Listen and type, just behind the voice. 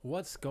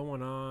What's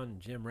going on,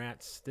 Gym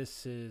Rats?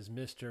 This is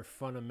Mr.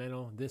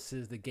 Fundamental. This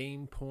is the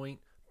Game Point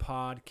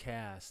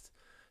Podcast.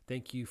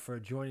 Thank you for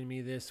joining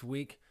me this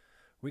week.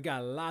 We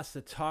got lots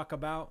to talk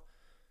about.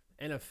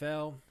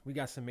 NFL, we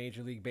got some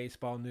Major League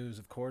Baseball news,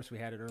 of course. We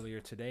had it earlier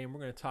today, and we're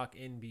going to talk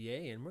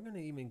NBA, and we're going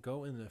to even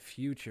go in the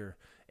future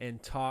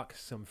and talk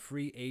some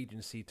free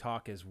agency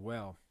talk as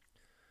well.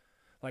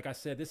 Like I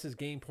said, this is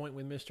Game Point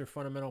with Mr.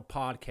 Fundamental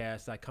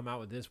Podcast. I come out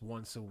with this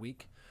once a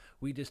week.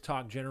 We just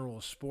talk general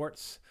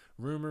sports,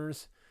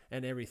 rumors,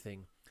 and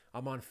everything.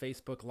 I'm on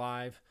Facebook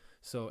Live,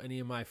 so any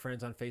of my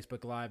friends on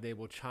Facebook Live, they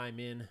will chime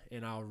in,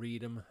 and I'll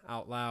read them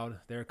out loud,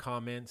 their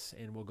comments,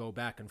 and we'll go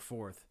back and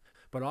forth.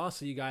 But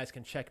also, you guys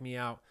can check me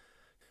out.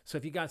 So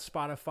if you got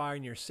Spotify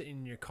and you're sitting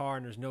in your car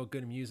and there's no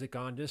good music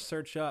on, just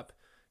search up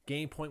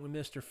Game Point with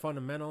Mr.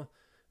 Fundamental.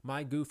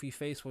 My goofy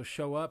face will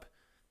show up.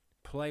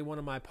 Play one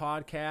of my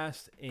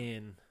podcasts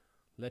and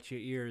let your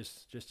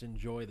ears just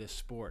enjoy the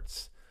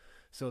sports.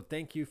 So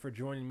thank you for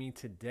joining me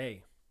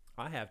today.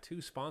 I have two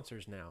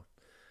sponsors now,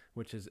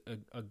 which is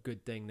a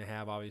good thing to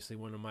have. Obviously,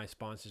 one of my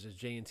sponsors is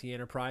J&T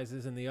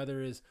Enterprises, and the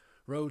other is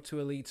Road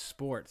to Elite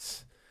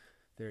Sports.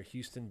 They're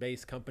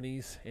Houston-based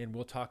companies, and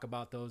we'll talk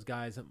about those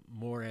guys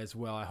more as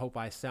well. I hope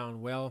I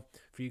sound well.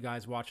 For you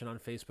guys watching on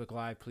Facebook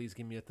Live, please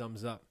give me a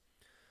thumbs up.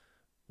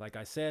 Like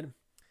I said,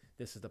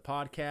 this is the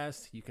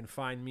podcast. You can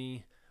find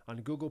me on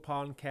Google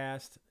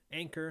Podcast,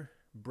 Anchor,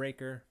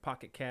 Breaker,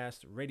 Pocket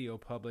Cast, Radio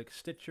Public,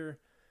 Stitcher,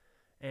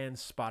 and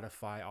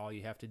Spotify. All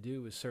you have to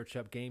do is search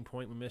up Game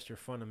Point with Mr.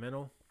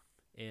 Fundamental,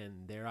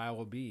 and there I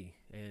will be.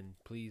 And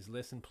please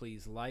listen,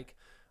 please like.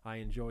 I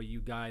enjoy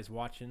you guys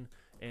watching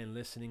and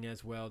listening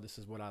as well. This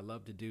is what I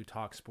love to do,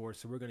 talk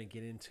sports. So we're going to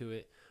get into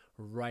it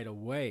right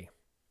away.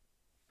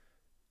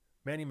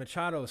 Manny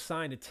Machado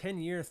signed a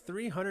 10-year,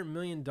 $300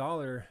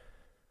 million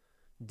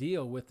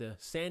deal with the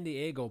San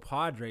Diego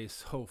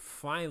Padres. So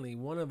finally,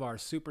 one of our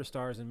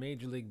superstars in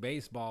Major League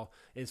Baseball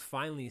is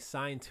finally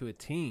signed to a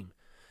team.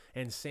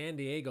 And San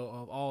Diego,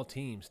 of all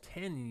teams,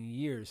 10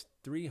 years,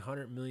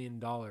 $300 million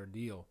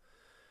deal.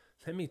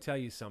 Let me tell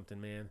you something,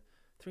 man.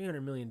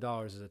 $300 million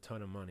is a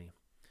ton of money.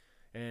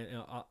 And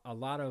a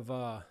lot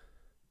of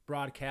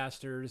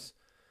broadcasters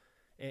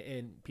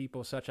and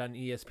people such on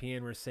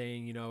ESPN were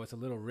saying, you know, it's a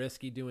little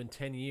risky doing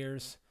 10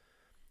 years,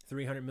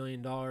 $300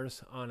 million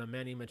on a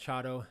Manny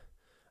Machado.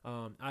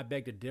 I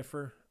beg to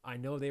differ. I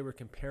know they were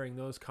comparing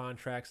those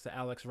contracts to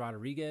Alex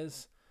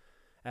Rodriguez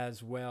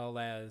as well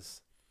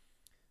as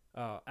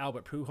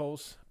Albert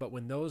Pujols. But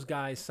when those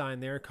guys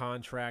signed their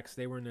contracts,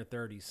 they were in their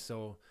 30s.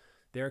 So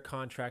their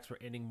contracts were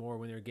ending more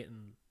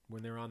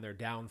when they're on their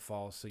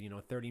downfall. So, you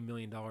know, $30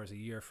 million a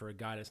year for a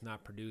guy that's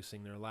not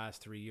producing their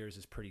last 3 years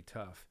is pretty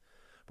tough.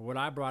 But what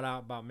I brought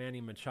out about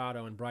Manny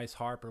Machado and Bryce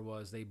Harper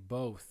was they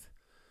both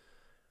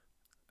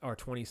are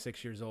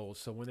 26 years old.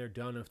 So when they're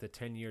done with the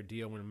 10-year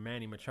deal, when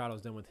Manny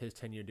Machado's done with his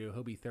 10-year deal,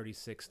 he'll be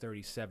 36,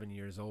 37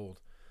 years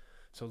old.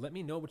 So let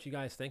me know what you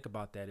guys think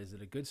about that. Is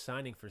it a good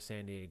signing for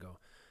San Diego?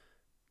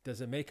 Does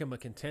it make him a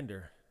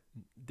contender?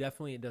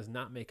 Definitely it does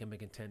not make him a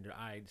contender.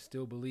 I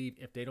still believe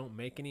if they don't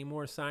make any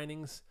more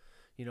signings,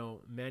 you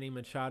know, Manny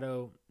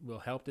Machado will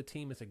help the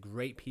team. It's a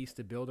great piece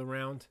to build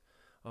around.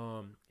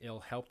 It'll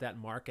help that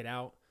market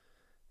out.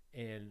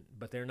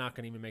 But they're not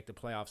going to even make the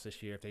playoffs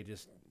this year if they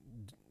just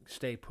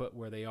stay put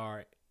where they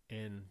are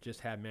and just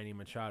have Manny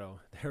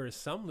Machado. There is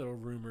some little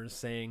rumors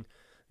saying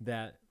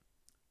that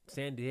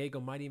San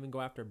Diego might even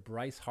go after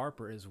Bryce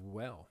Harper as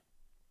well.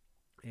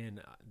 And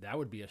that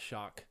would be a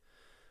shock.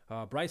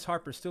 Bryce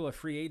Harper's still a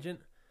free agent.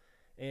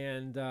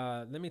 And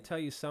let me tell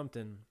you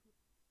something.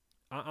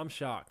 I'm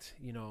shocked.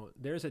 You know,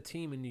 there's a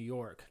team in New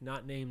York,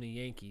 not named the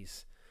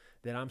Yankees,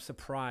 that I'm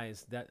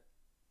surprised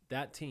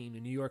that team,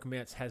 the New York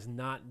Mets, has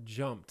not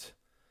jumped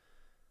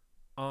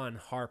on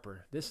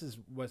Harper. This is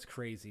what's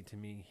crazy to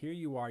me. Here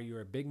you are,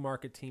 you're a big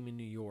market team in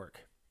New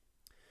York,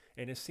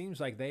 and it seems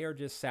like they are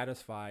just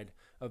satisfied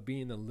of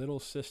being the little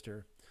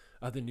sister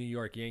of the New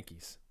York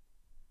Yankees.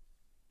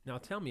 Now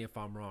tell me if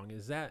I'm wrong.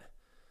 Is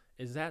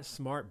that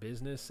smart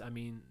business? I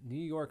mean,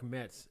 New York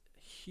Mets,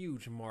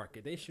 huge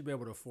market. They should be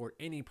able to afford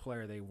any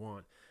player they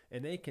want,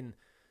 and they can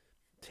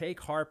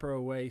take Harper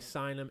away,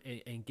 sign him,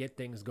 and get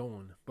things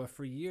going. But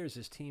for years,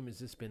 this team has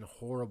just been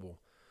horrible.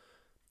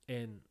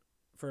 And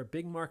for a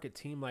big market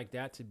team like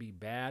that to be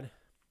bad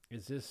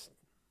is just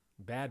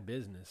bad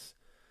business.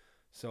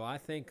 So I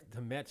think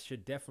the Mets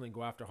should definitely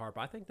go after Harper.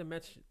 I think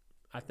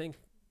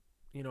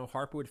you know,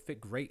 Harper would fit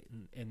great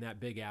in that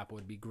Big Apple.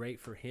 It would be great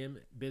for him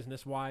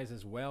business-wise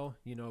as well,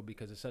 you know,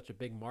 because it's such a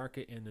big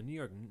market. And the New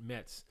York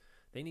Mets,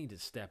 they need to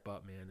step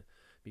up, man.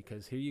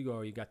 Because here you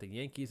go, you got the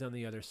Yankees on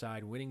the other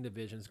side, winning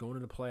divisions, going to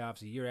the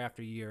playoffs year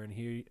after year, and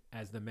here,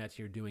 as the Mets,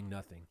 you're doing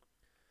nothing.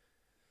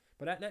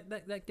 But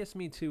that gets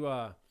me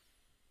to,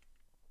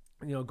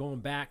 you know, going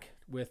back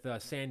with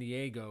San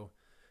Diego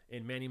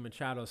and Manny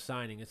Machado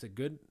signing. It's a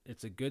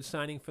good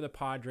signing for the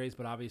Padres,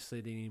 but obviously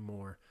they need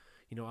more.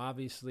 You know,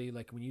 obviously,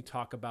 like when you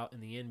talk about in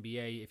the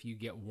NBA, if you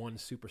get one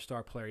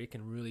superstar player, it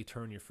can really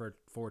turn your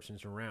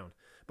fortunes around.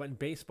 But in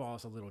baseball,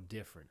 it's a little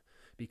different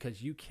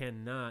because you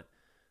cannot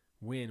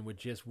win with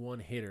just one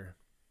hitter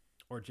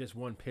or just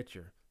one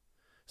pitcher.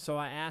 So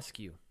I ask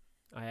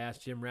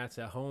Jim Rats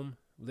at home,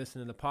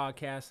 listening to the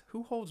podcast,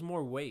 who holds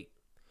more weight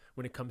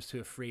when it comes to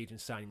a free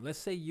agent signing? Let's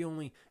say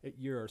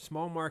you're a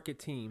small market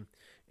team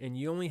and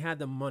you only had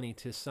the money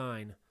to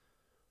sign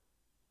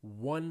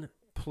one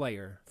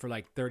player for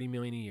like $30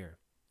 million a year.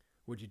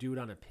 Would you do it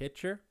on a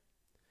pitcher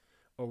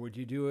or would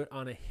you do it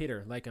on a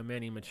hitter like a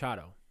Manny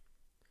Machado?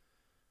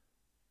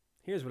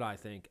 Here's what I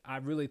think. I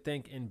really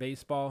think in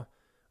baseball,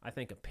 I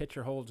think a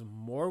pitcher holds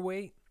more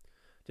weight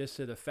just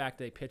to the fact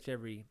they pitch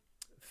every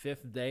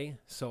fifth day.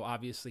 So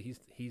obviously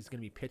he's going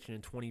to be pitching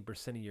in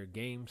 20% of your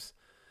games.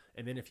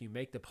 And then if you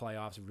make the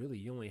playoffs, really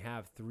you only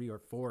have 3 or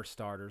 4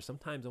 starters,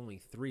 sometimes only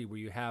 3, where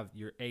you have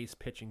your ace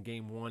pitching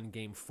game 1,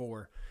 game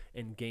 4,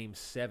 and game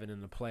 7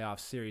 in the playoff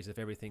series if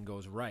everything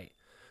goes right.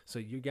 So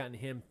you're getting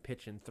him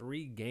pitching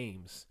 3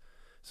 games.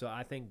 So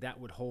I think that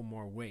would hold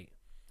more weight.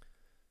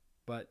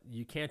 But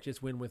you can't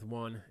just win with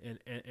one,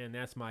 and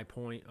that's my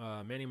point.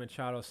 Manny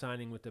Machado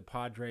signing with the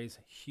Padres,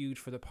 huge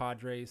for the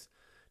Padres.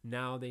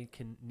 Now they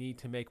need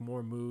to make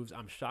more moves.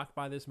 I'm shocked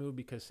by this move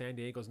because San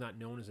Diego's not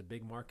known as a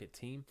big market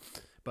team,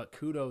 but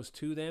kudos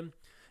to them.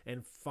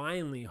 And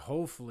finally,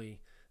 hopefully,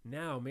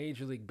 now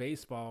Major League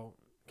Baseball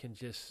can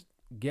just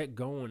get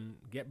going,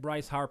 get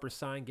Bryce Harper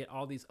signed, get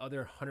all these other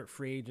 100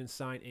 free agents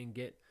signed, and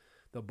get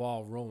the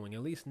ball rolling.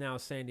 At least now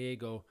San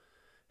Diego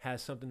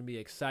has something to be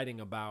excited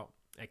about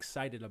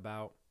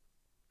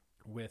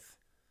with,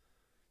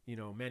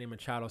 Manny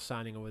Machado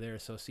signing over there,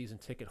 so season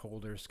ticket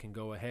holders can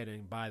go ahead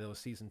and buy those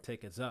season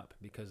tickets up.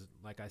 Because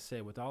like I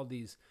said, with all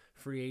these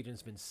free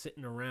agents been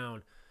sitting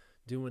around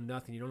doing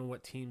nothing, you don't know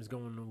what team's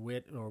going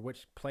with or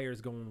which player's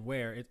going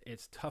where.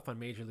 It's tough on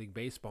Major League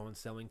Baseball and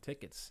selling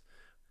tickets.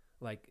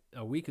 Like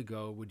a week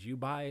ago, would you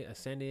buy a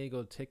San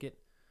Diego ticket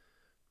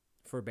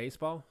for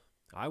baseball?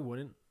 I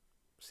wouldn't.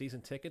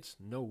 Season tickets?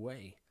 No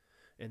way.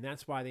 And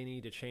that's why they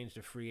need to change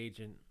the free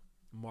agent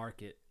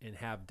market and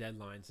have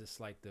deadlines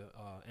just like the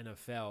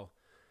NFL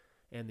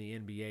and the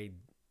NBA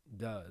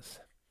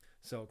does.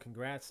 So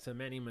congrats to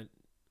Manny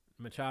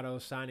Machado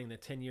signing the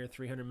 10-year,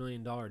 $300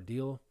 million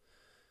deal.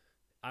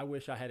 I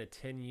wish I had a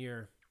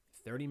 10-year,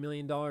 $30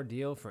 million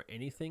deal for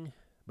anything,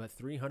 but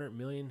 $300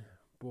 million,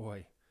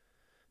 boy,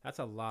 that's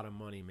a lot of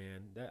money,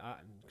 man.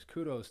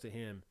 Kudos to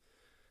him.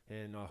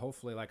 And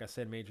hopefully, like I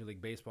said, Major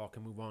League Baseball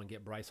can move on and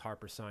get Bryce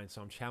Harper signed.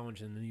 So I'm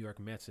challenging the New York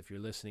Mets, if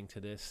you're listening to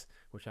this,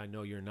 which I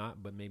know you're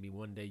not, but maybe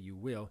one day you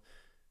will.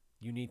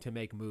 You need to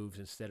make moves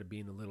instead of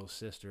being the little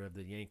sister of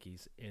the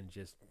Yankees and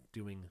just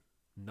doing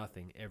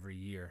nothing every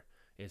year.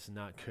 It's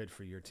not good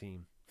for your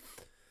team.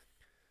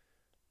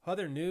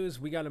 Other news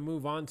we got to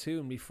move on to,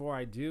 and before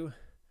I do,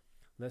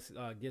 let's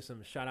give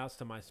some shout-outs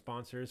to my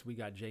sponsors. We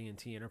got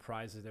J&T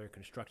Enterprises. They're a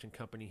construction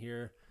company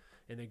here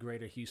in the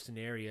greater Houston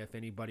area. If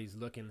anybody's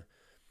looking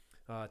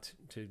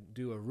to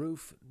do a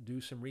roof,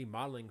 do some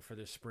remodeling for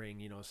the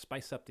spring,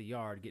 spice up the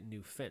yard, get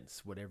new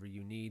fence, whatever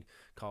you need,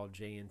 call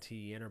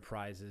J&T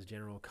Enterprises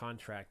General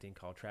Contracting.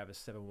 Call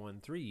Travis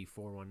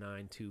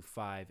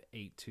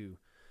 713-419-2582.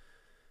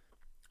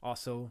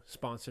 Also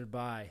sponsored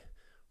by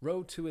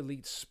Road to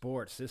Elite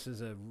Sports. This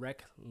is a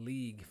rec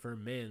league for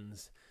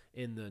men's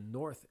in the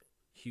North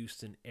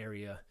Houston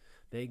area.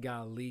 They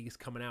got leagues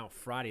coming out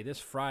this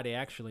Friday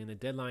actually, and the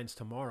deadline's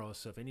tomorrow.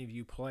 So if any of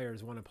you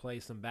players want to play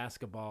some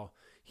basketball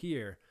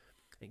here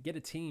and get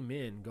a team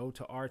in, go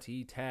to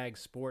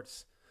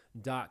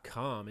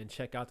rtetagsports.com and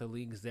check out the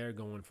leagues they're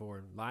going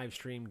for. Live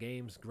stream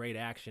games, great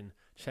action.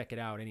 Check it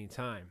out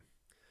anytime.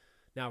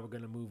 Now we're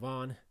going to move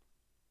on.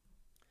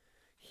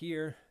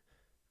 Here,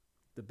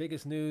 the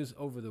biggest news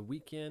over the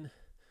weekend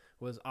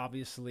was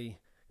obviously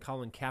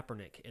Colin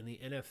Kaepernick and the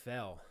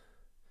NFL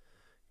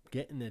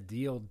getting a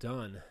deal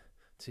done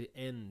to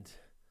end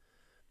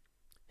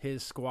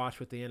his squash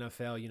with the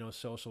NFL.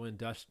 Social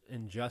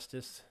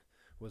injustice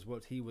was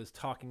what he was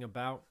talking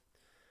about.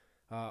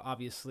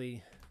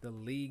 Obviously, the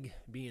league,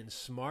 being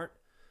smart,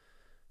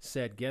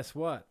 said, guess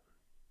what?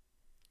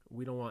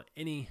 We don't want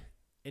any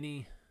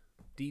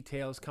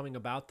details coming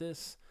about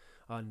this.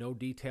 No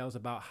details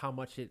about how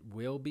much it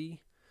will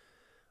be.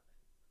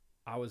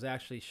 I was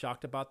actually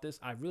shocked about this.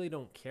 I really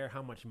don't care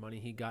how much money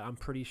he got. I'm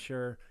pretty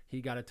sure he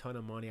got a ton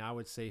of money. I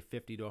would say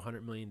 $50 to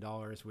 $100 million,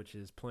 which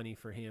is plenty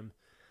for him.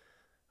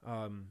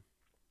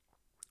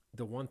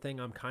 The one thing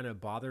I'm kind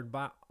of bothered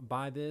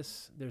by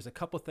this, there's a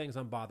couple things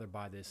I'm bothered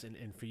by this.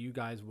 And for you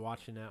guys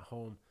watching at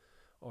home,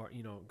 or,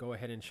 go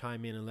ahead and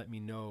chime in and let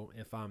me know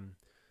if I'm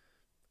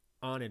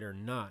on it or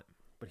not.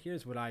 But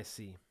here's what I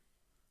see.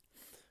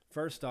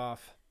 First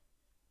off,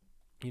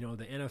 the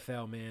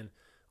NFL, man,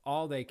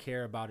 all they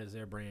care about is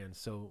their brand.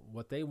 So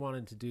what they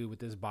wanted to do with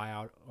this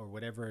buyout or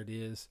whatever it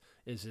is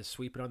just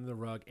sweep it under the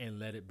rug and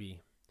let it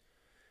be.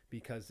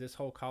 Because this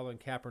whole Colin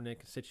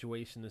Kaepernick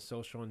situation, the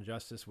social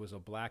injustice, was a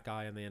black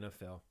eye in the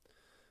NFL.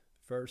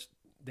 First,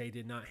 they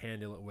did not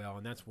handle it well.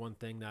 And that's one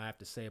thing that I have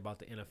to say about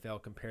the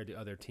NFL compared to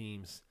other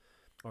teams,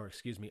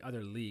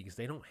 other leagues.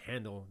 They don't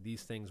handle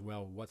these things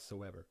well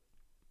whatsoever.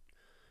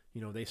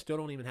 They still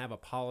don't even have a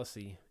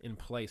policy in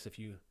place if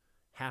you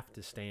have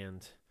to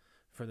stand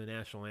for the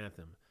national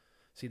anthem.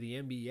 See, the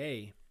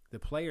NBA, the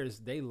players,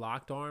 they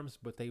locked arms,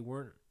 but they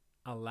weren't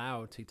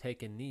allowed to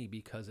take a knee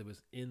because it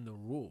was in the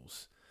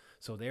rules.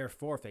 So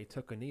therefore, if they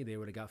took a knee, they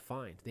would have got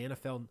fined. The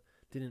NFL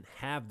didn't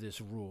have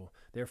this rule.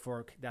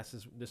 Therefore,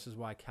 this is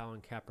why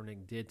Colin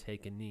Kaepernick did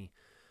take a knee.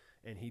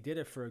 And he did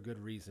it for a good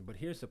reason. But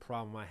here's the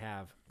problem I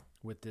have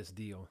with this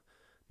deal.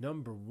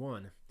 Number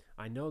one,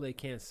 I know they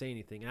can't say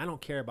anything. And I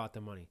don't care about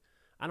the money.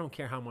 I don't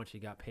care how much he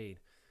got paid.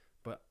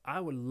 But I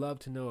would love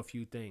to know a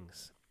few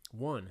things.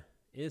 One,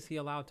 is he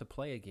allowed to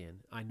play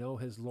again? I know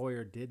his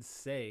lawyer did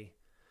say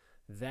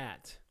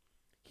that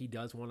he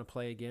does want to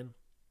play again.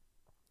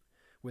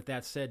 With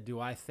that said, do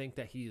I think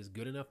that he is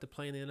good enough to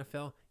play in the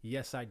NFL?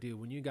 Yes, I do.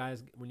 When you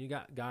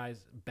got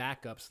guys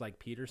backups like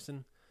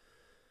Peterson,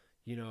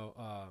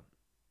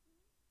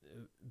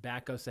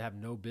 backups that have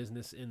no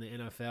business in the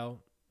NFL,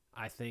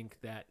 I think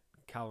that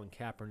Colin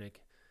Kaepernick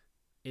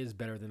is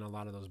better than a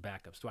lot of those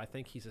backups. Do I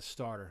think he's a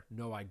starter?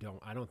 No, I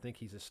don't. I don't think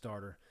he's a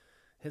starter.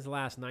 His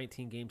last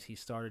 19 games he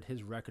started,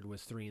 his record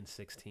was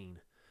 3-16.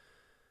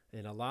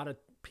 And a lot of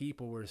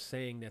people were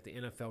saying that the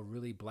NFL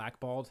really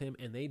blackballed him,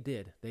 and they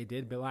did. They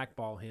did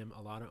blackball him.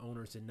 A lot of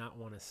owners did not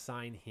want to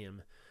sign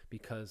him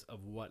because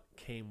of what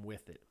came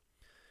with it.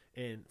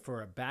 And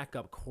for a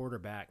backup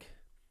quarterback,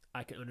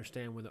 I can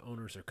understand where the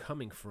owners are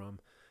coming from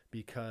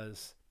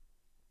because,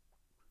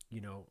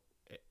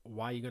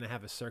 why are you going to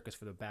have a circus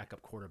for the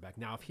backup quarterback?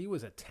 Now, if he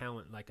was a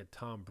talent like a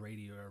Tom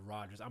Brady or a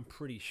Rodgers, I'm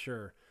pretty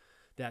sure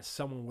that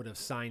someone would have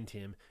signed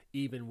him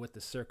even with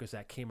the circus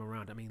that came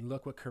around. I mean,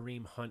 look what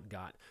Kareem Hunt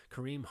got.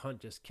 Kareem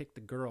Hunt just kicked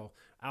the girl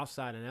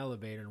outside an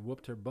elevator and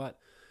whooped her butt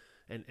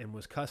and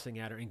was cussing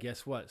at her. And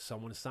guess what?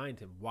 Someone signed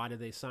him. Why did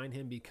they sign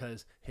him?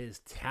 Because his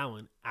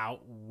talent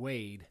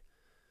outweighed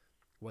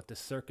what the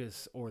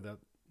circus or the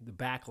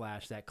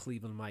backlash that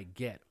Cleveland might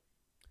get.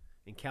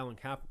 In Colin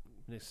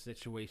Kaepernick's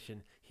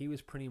situation, he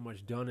was pretty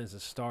much done as a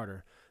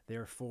starter.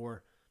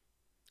 Therefore,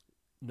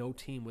 no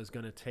team was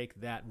going to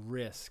take that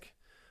risk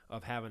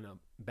of having a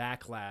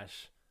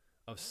backlash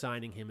of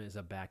signing him as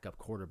a backup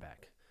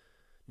quarterback.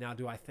 Now,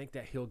 do I think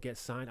that he'll get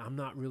signed? I'm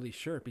not really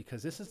sure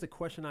because this is the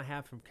question I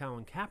have from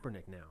Colin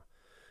Kaepernick now.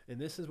 And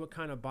this is what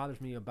kind of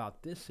bothers me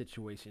about this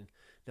situation.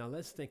 Now,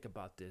 let's think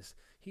about this.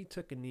 He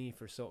took a knee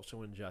for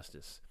social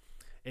injustice.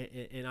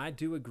 And I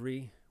do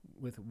agree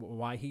with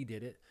why he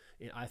did it.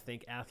 I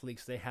think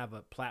athletes, they have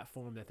a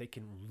platform that they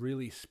can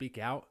really speak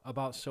out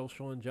about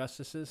social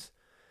injustices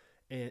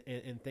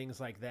and things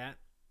like that.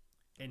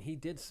 And he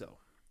did so.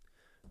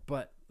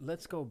 But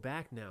let's go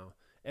back now.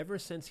 Ever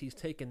since he's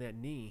taken that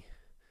knee,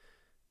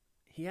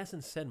 he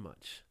hasn't said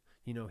much.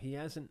 He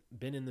hasn't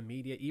been in the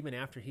media, even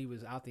after he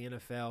was out the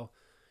NFL.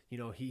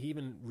 He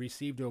even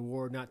received an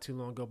award not too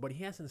long ago, but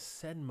he hasn't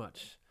said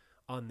much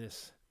on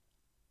this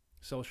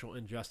social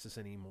injustice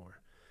anymore.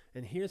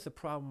 And here's the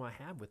problem I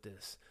have with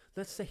this.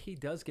 Let's say he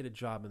does get a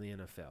job in the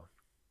NFL.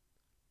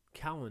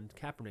 Colin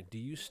Kaepernick,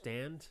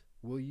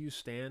 will you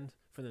stand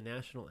for the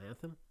national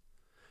anthem?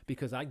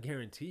 Because I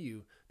guarantee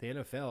you the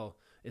NFL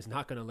is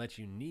not going to let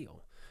you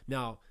kneel.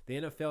 Now, the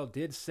NFL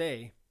did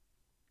say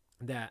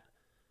that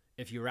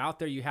if you're out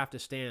there, you have to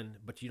stand,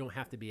 but you don't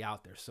have to be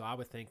out there. So I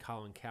would think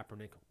Colin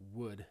Kaepernick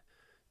would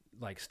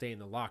stay in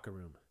the locker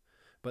room.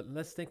 But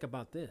let's think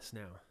about this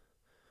now.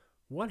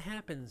 What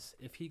happens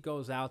if he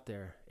goes out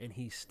there and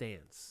he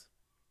stands?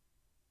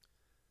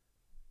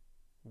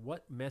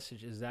 What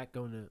message is that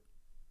going to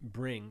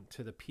bring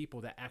to the people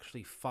that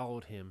actually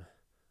followed him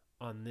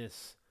on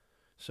this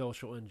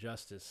social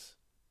injustice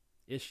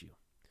issue?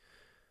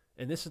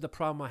 And this is the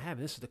problem I have.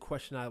 This is the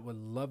question I would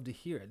love to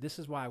hear. This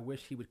is why I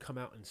wish he would come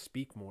out and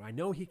speak more. I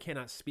know he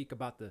cannot speak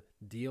about the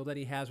deal that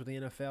he has with the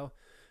NFL,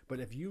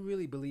 but if you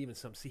really believe in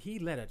something, see, he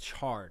led a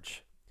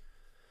charge.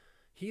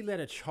 He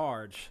led a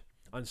charge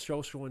on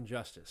social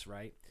injustice,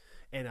 right?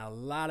 And a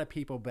lot of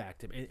people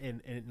backed him.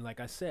 And like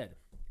I said,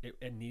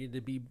 it needed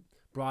to be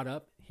brought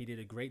up. He did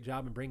a great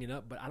job in bringing it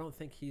up, but I don't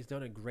think he's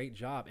done a great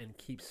job and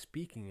keep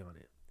speaking on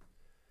it.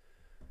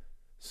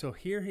 So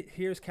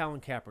here's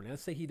Colin Kaepernick.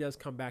 Let's say he does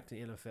come back to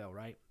the NFL,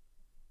 right?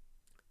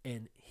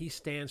 And he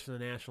stands for the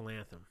national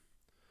anthem.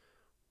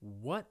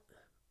 What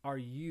are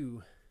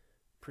you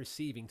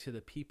perceiving to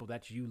the people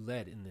that you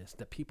led in this,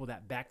 the people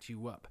that backed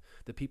you up,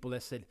 the people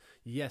that said,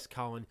 yes,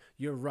 Colin,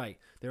 you're right.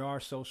 There are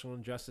social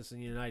injustices in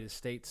the United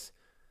States,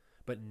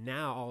 but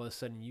now all of a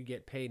sudden you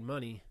get paid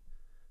money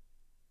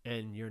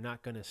and you're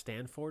not going to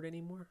stand for it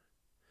anymore?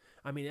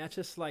 I mean, that's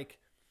just like,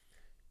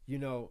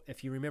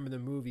 if you remember the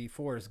movie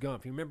Forrest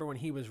Gump, you remember when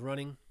he was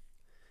running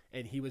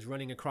and he was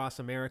running across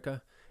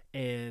America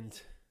and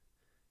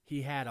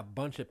he had a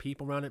bunch of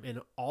people around him,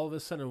 and all of a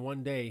sudden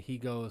one day he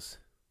goes,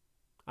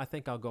 I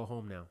think I'll go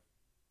home now.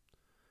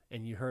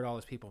 And you heard all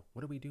those people,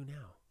 what do we do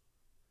now?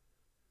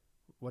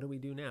 What do we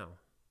do now?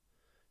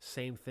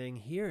 Same thing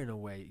here in a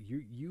way.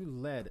 You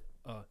led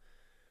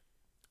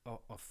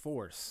a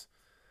force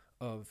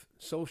of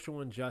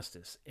social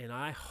injustice. And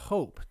I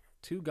hope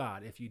to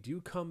God, if you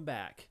do come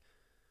back,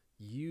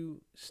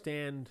 you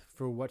stand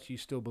for what you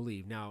still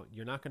believe. Now,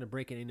 you're not going to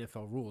break any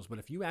NFL rules, but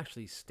if you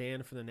actually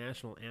stand for the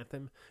national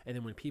anthem, and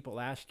then when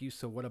people ask you,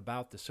 so what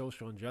about the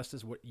social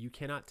injustice, what you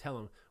cannot tell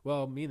them,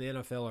 well, me and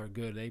the NFL are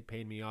good. They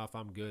paid me off.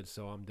 I'm good,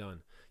 so I'm done.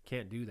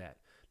 Can't do that.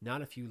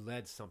 Not if you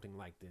led something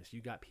like this. You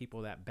got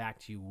people that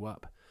backed you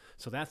up.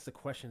 So that's the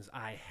questions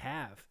I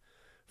have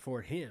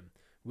for him.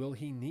 Will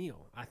he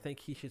kneel? I think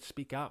he should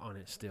speak out on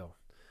it still.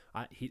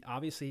 He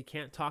obviously he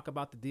can't talk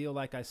about the deal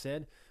like I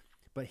said,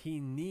 but he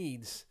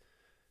needs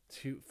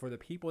for the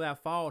people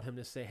that followed him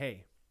to say,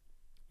 hey,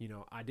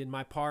 I did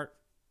my part.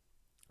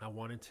 I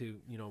wanted to,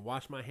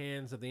 wash my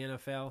hands of the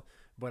NFL,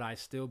 but I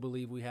still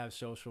believe we have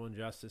social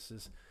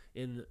injustices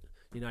in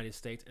the United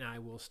States, and I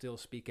will still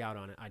speak out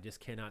on it. I just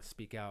cannot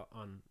speak out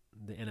on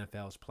the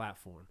NFL's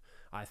platform.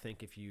 I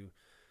think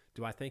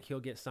do I think he'll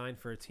get signed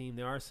for a team?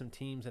 There are some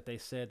teams that they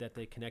said that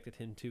they connected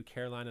him to,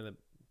 Carolina, the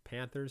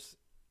Panthers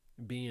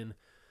being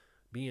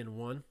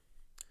one.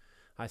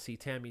 I see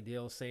Tammy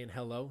Dill saying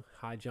hello.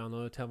 Hi, John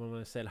Lowe. Tell them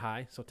I said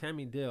hi. So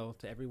Tammy Dill,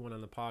 to everyone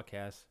on the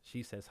podcast,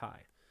 she says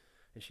hi.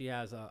 And she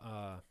has,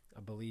 I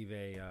believe,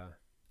 a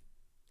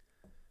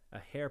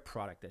hair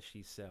product that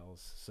she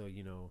sells. So,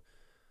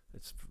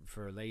 it's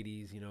for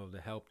ladies,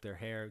 to help their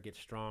hair get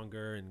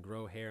stronger and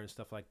grow hair and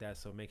stuff like that.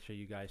 So make sure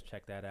you guys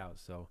check that out.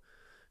 So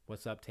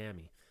what's up,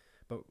 Tammy?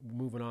 But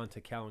moving on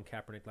to Colin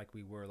Kaepernick,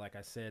 like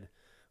I said,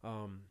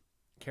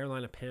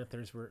 Carolina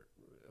Panthers were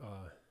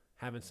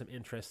having some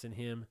interest in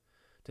him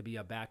to be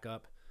a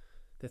backup.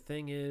 The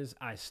thing is,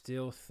 I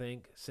still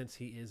think since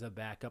he is a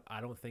backup,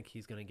 I don't think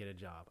he's going to get a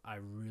job. I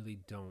really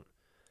don't.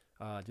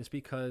 Just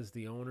because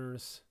the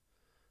owners,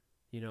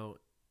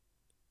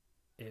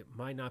 it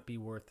might not be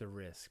worth the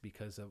risk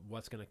because of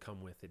what's going to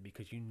come with it.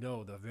 Because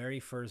the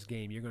very first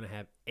game, you're going to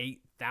have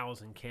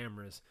 8,000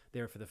 cameras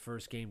there for the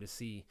first game to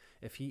see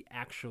if he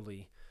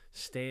actually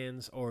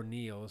stands or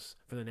kneels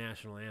for the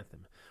national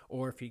anthem,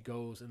 or if he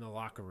goes in the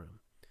locker room.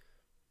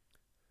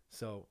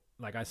 So,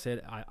 like I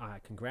said, I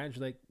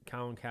congratulate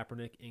Colin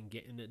Kaepernick in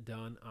getting it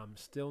done. I'm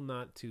still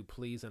not too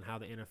pleased on how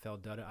the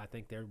NFL did it. I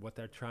think what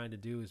they're trying to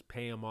do is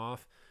pay him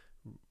off,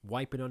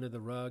 wipe it under the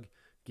rug,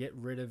 get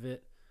rid of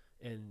it,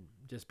 and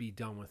just be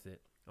done with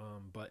it.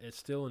 But it's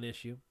still an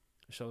issue.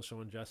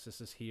 Social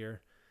injustices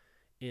here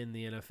in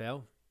the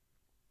NFL,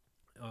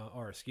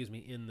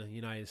 in the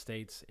United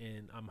States.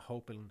 And I'm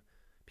hoping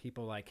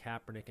people like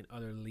Kaepernick and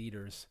other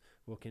leaders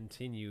will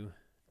continue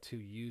to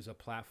use a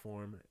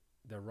platform,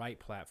 the right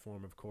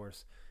platform, of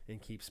course,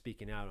 and keep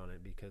speaking out on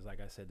it. Because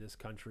like I said, this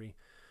country,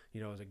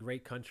 is a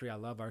great country. I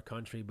love our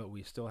country, but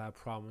we still have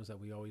problems that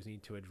we always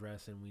need to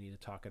address, and we need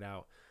to talk it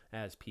out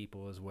as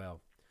people as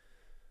well.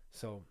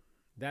 So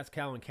that's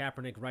Colin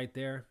Kaepernick right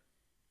there.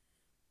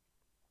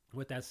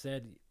 With that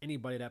said,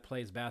 anybody that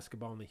plays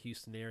basketball in the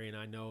Houston area, and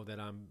I know that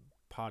I'm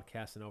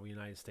podcasting over the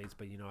United States,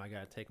 but I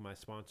got to take my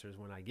sponsors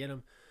when I get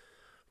them.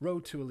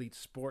 Road to Elite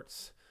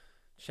Sports.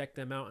 Check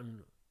them out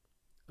in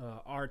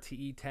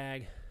RTE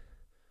tag,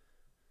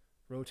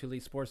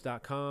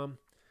 roadtoelitesports.com,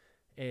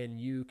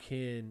 and you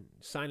can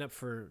sign up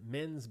for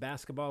men's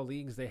basketball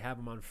leagues. They have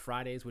them on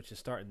Fridays, which is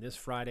starting this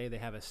Friday. They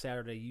have a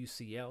Saturday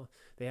UCL.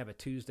 They have a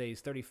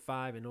Tuesdays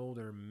 35 and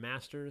older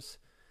Masters,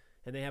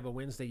 and they have a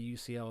Wednesday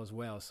UCL as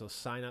well. So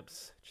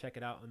sign-ups, check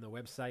it out on the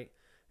website,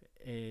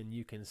 and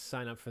you can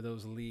sign up for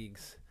those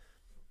leagues.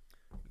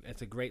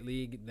 It's a great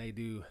league.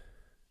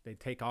 They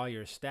take all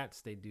your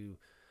stats. They do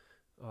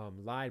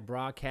live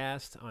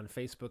broadcast on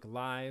Facebook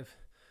Live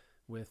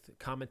with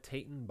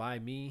commentating by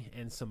me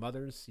and some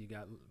others. You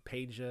got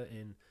Paja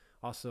and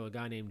also a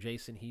guy named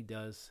Jason. He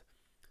does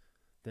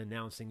the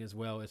announcing as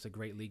well. It's a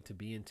great league to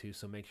be into,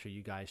 so make sure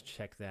you guys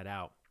check that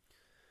out.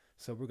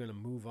 So we're going to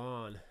move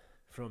on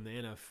from the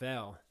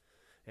NFL,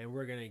 and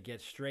we're going to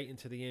get straight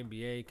into the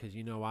NBA because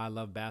I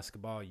love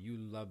basketball. You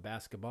love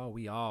basketball.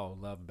 We all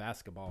love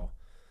basketball.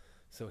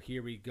 So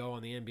here we go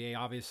on the NBA.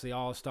 Obviously,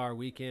 All-Star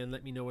Weekend.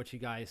 Let me know what you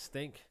guys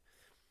think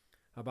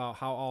about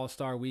how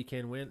All-Star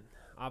Weekend went.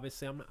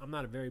 Obviously, I'm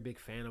not a very big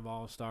fan of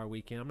All-Star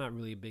Weekend. I'm not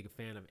really a big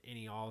fan of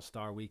any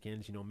All-Star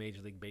Weekends.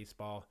 Major League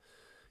Baseball,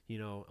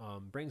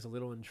 brings a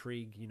little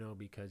intrigue,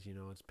 because,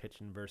 it's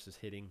pitching versus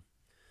hitting,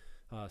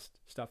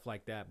 stuff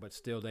like that. But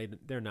still,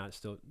 they're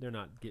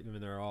not giving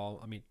their all.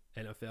 I mean,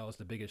 NFL is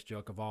the biggest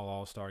joke of all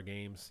All-Star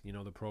games.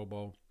 The Pro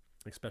Bowl,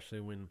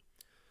 especially when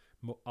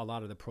a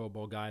lot of the Pro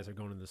Bowl guys are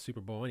going to the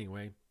Super Bowl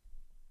anyway.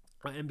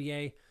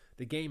 NBA,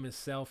 the game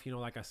itself,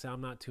 like I said,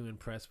 I'm not too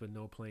impressed with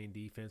no playing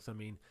defense. I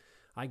mean,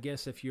 I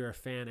guess if you're a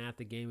fan at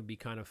the game, it would be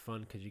kind of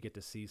fun because you get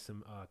to see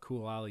some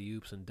cool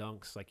alley-oops and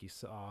dunks like you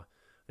saw. I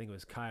think it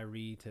was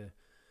Kyrie to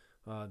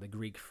the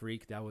Greek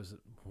Freak. That was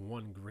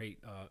one great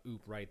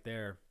oop right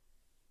there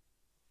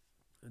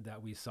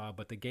that we saw.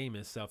 But the game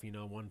itself,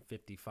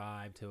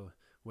 155 to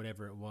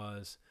whatever it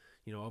was,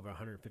 over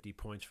 150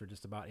 points for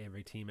just about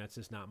every team. That's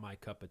just not my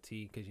cup of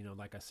tea because,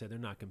 like I said, they're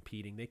not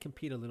competing. They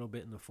compete a little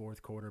bit in the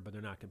fourth quarter, but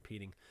they're not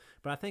competing.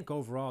 But I think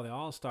overall, the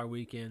All-Star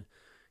Weekend,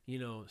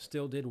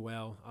 still did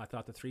well. I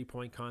thought the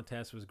three-point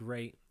contest was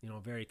great,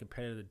 very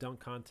competitive. The dunk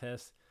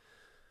contest,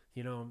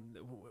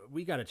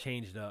 we got to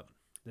change it up.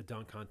 the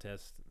dunk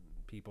contest,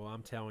 people.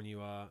 I'm telling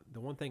you, the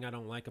one thing I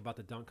don't like about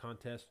the dunk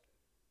contest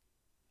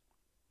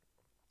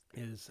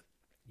is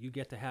you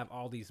get to have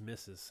all these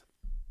misses.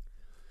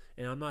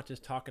 And I'm not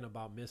just talking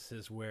about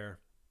misses where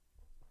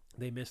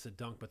they miss a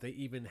dunk, but they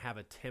even have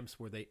attempts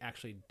where they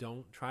actually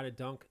don't try to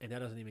dunk, and that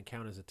doesn't even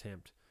count as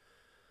attempt.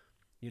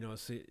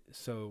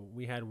 So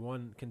we had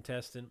one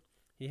contestant,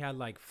 he had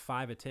like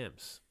 5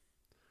 attempts,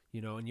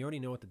 and you already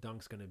know what the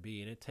dunk's going to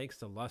be, and it takes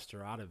the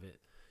luster out of it,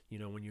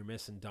 when you're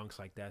missing dunks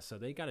like that. So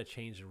they got to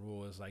change the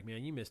rule. It's like,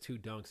 man, you missed 2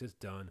 dunks, it's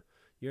done.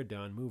 You're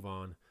done, move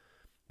on,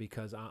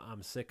 because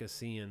I'm sick of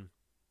seeing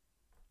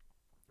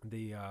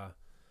the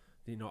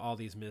all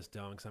these missed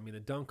dunks. I mean, the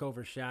dunk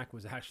over Shaq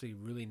was actually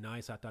really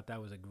nice. I thought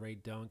that was a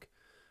great dunk.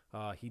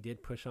 He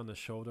did push on the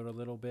shoulder a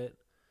little bit,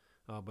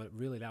 but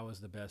really that was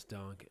the best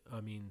dunk.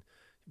 I mean,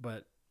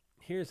 but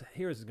here's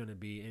going to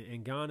be,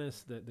 and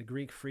Giannis, the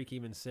Greek freak,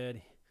 even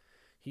said,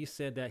 he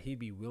said that he'd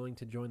be willing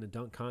to join the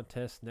dunk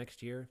contest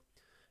next year.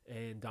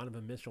 And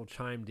Donovan Mitchell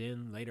chimed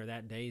in later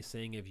that day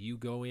saying, if you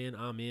go in,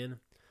 I'm in.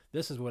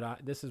 This is what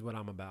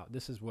I'm about.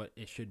 This is what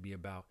it should be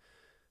about.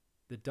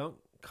 The dunk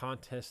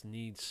contest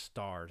needs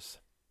stars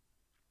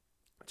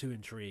to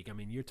intrigue. I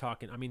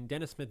mean,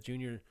 Dennis Smith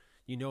Jr.,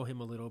 you know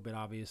him a little bit,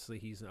 obviously.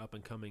 He's an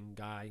up-and-coming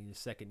guy in his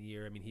second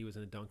year. I mean, he was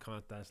in a dunk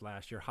contest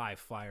last year. High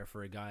flyer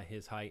for a guy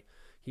his height.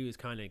 He was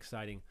kind of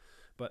exciting.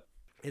 But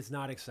it's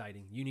not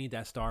exciting. You need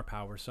that star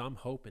power. So I'm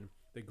hoping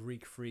the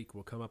Greek freak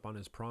will come up on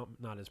his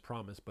not his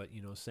promise, but,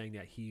 saying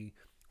that he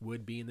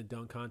would be in the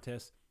dunk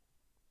contest.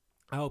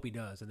 I hope he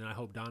does. And then I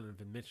hope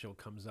Donovan Mitchell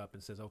comes up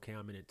and says, okay,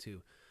 I'm in it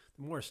too.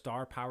 The more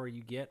star power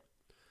you get,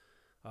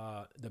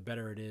 the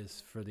better it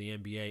is for the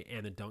NBA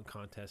and the dunk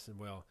contest. And,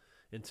 well,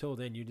 until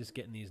then, you're just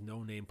getting these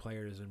no-name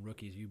players and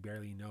rookies you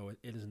barely know.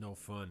 It is no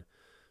fun.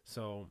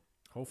 So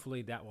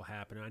hopefully that will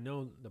happen. And I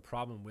know the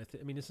problem with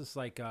it. I mean, this is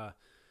like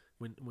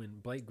when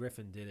Blake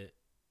Griffin did it.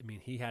 I mean,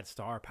 he had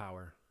star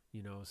power,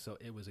 so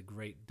it was a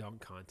great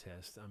dunk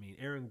contest. I mean,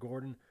 Aaron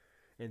Gordon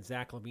and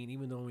Zach LaVine,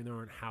 even though they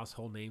weren't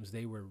household names,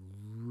 they were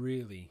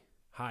really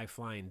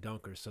high-flying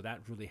dunkers. So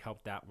that really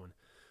helped that one.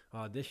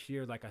 This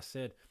year, like I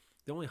said,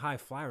 the only high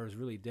flyer was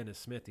really Dennis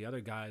Smith. The other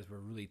guys were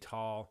really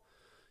tall,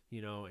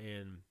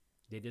 and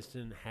they just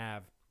didn't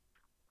have,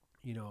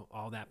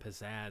 all that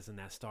pizzazz and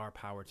that star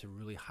power to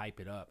really hype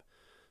it up.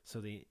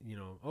 So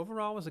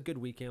overall it was a good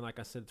weekend. Like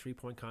I said, the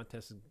 3-point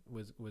contest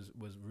was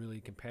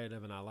really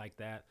competitive, and I like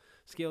that.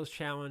 Skills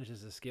challenge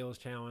is a skills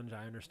challenge.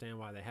 I understand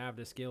why they have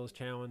the skills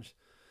challenge,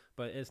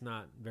 but it's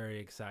not very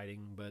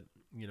exciting. But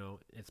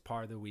it's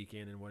part of the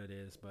weekend and what it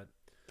is. But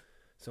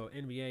so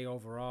NBA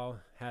overall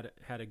had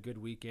a good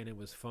weekend. It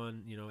was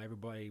fun.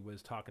 Everybody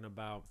was talking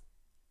about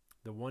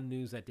the one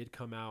news that did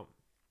come out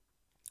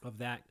of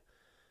that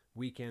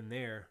weekend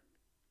there,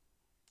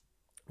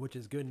 which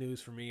is good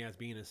news for me as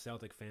being a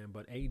Celtic fan.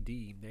 But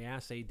they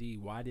asked AD,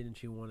 why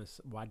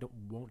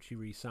won't you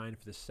re-sign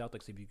for the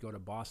Celtics if you go to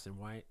Boston?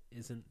 Why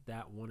isn't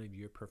that one of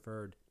your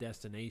preferred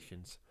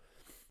destinations?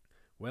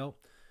 Well,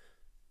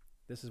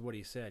 this is what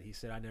he said. He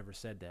said, I never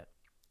said that.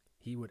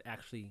 He would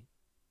actually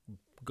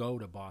go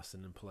to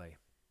Boston and play.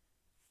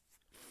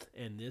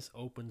 And this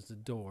opens the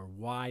door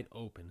wide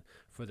open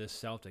for the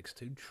Celtics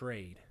to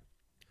trade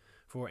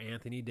for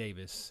Anthony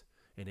Davis,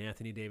 and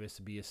Anthony Davis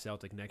to be a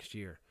Celtic next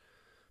year.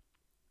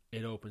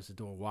 It opens the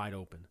door wide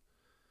open.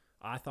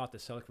 I thought the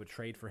Celtics would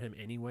trade for him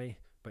anyway,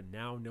 but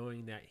now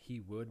knowing that he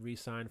would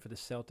re-sign for the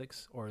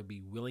Celtics or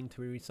be willing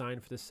to re-sign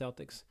for the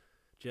Celtics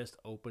just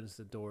opens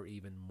the door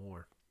even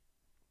more.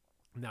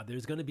 Now,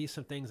 there's going to be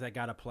some things that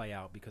got to play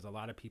out, because a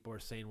lot of people are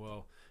saying,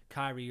 well,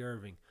 Kyrie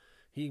Irving,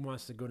 he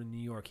wants to go to New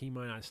York. He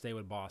might not stay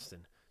with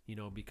Boston,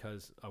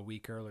 because a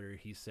week earlier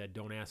he said,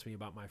 don't ask me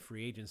about my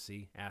free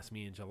agency, ask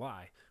me in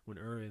July. When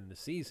early in the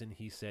season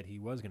he said he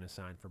was going to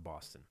sign for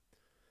Boston.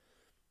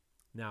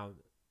 Now,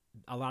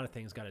 a lot of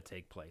things got to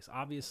take place.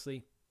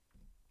 Obviously,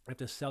 if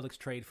the Celtics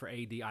trade for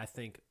AD, I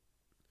think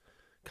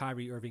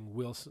Kyrie Irving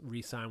will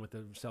re-sign with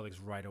the Celtics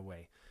right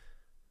away.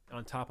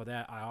 On top of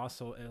that,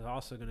 it's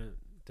also going to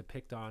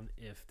depict on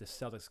if the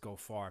Celtics go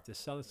far. If the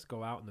Celtics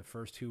go out in the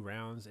first 2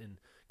 rounds and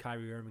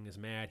Kyrie Irving is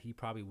mad, he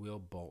probably will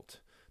bolt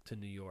to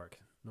New York,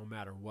 no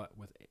matter what,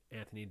 with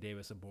Anthony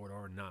Davis aboard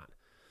or not.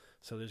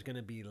 So there's going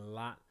to be a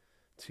lot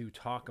to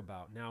talk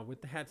about. Now,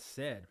 with that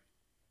said,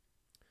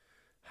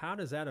 how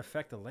does that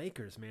affect the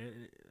Lakers,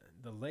 man?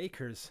 The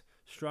Lakers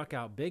struck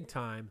out big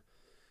time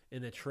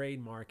in the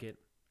trade market.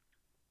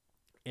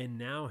 And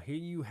now here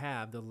you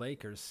have the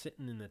Lakers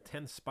sitting in the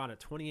 10th spot at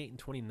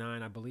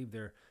 28-29. I believe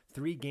they're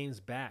 3 games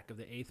back of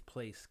the 8th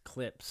place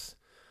Clips,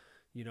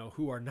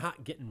 who are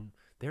not getting,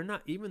 they're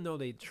not, even though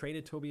they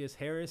traded Tobias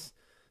Harris,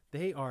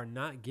 they are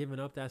not giving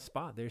up that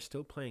spot. They're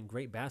still playing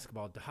great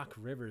basketball. Doc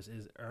Rivers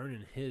is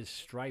earning his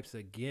stripes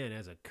again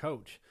as a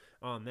coach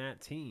on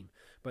that team.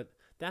 But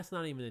that's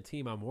not even the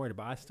team I'm worried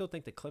about. I still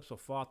think the Clips will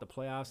fall out the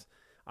playoffs.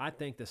 I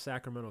think the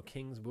Sacramento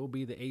Kings will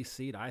be the 8th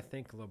seed. I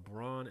think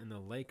LeBron and the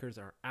Lakers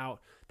are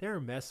out. They're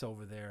a mess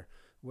over there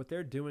what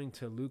they're doing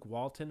to Luke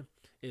Walton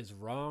is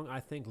wrong. I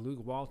think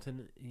Luke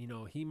Walton,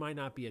 he might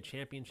not be a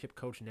championship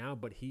coach now,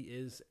 but he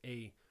is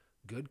a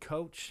good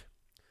coach.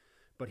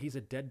 But he's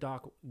a dead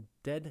duck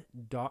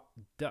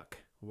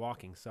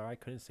walking. Sorry, I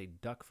couldn't say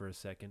duck for a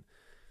second.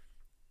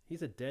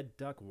 He's a dead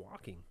duck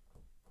walking.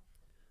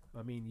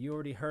 I mean, you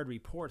already heard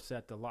reports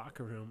that the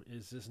locker room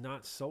is just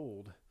not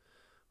sold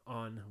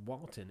on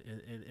Walton,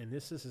 and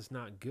this is just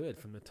not good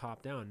from the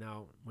top down.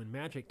 Now, when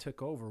Magic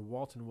took over,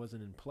 Walton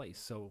wasn't in place.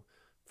 So,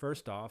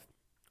 first off,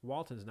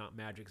 Walton's not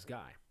Magic's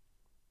guy.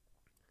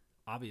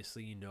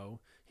 Obviously,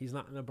 he's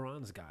not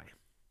LeBron's guy.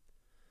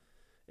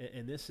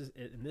 And this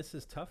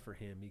is tough for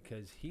him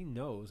because he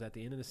knows at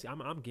the end of the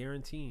season, I'm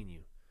guaranteeing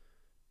you,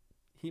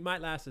 he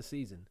might last a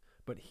season,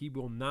 but he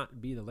will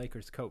not be the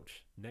Lakers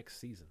coach next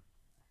season.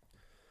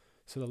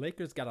 So the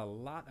Lakers got a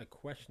lot of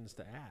questions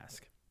to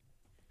ask.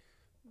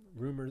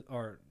 Rumors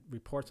or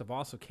reports have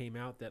also came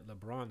out that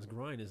LeBron's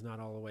groin is not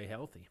all the way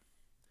healthy.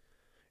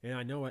 And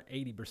I know at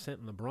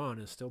 80%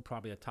 LeBron is still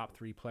probably a top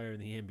 3 player in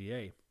the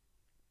NBA,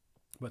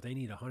 but they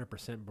need 100%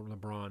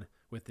 LeBron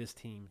with this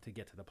team to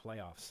get to the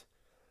playoffs.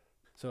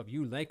 So if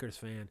you Lakers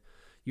fan,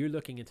 you're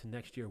looking into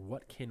next year,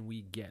 what can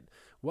we get?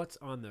 What's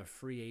on the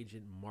free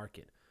agent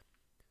market?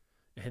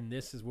 And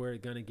this is where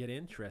it's going to get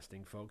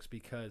interesting, folks,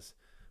 because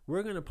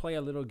we're going to play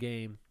a little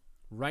game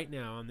right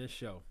now on this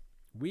show.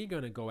 We're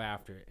going to go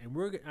after it,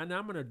 and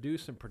I'm going to do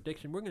some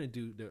prediction. We're going to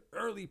do the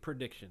early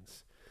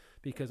predictions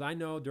because I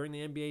know during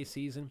the NBA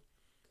season,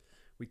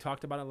 we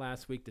talked about it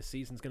last week. The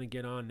season's going to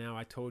get on now.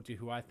 I told you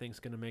who I think is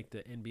going to make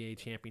the NBA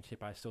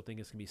championship. I still think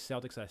it's going to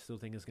be Celtics. I still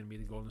think it's going to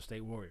be the Golden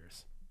State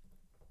Warriors.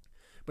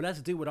 But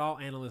let's do what all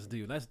analysts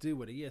do. Let's do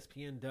what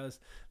ESPN does.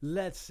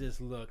 Let's just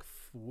look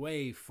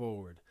way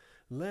forward.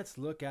 Let's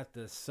look at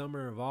the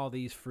summer of all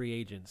these free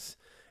agents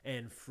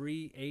and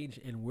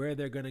where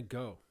they're going to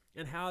go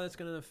and how that's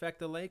going to affect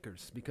the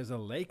Lakers, because the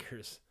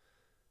Lakers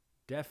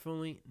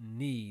definitely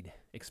need,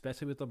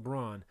 especially with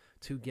LeBron,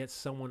 to get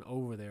someone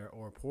over there,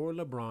 or poor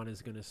LeBron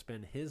is going to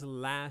spend his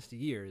last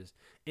years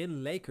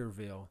in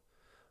Lakerville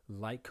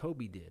like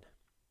Kobe did,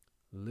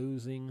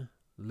 losing,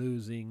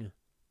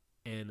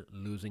 and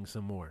losing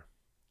some more.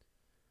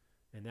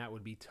 And that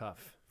would be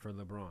tough for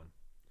LeBron.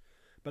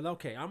 But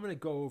okay, I'm going to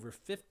go over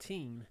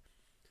 15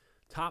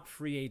 top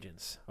free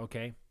agents,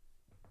 okay?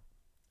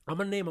 I'm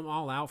going to name them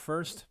all out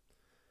first,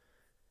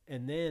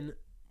 and then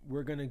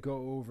we're going to go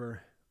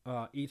over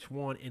each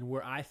one and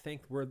where I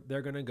think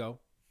they're going to go,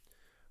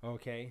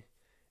 okay?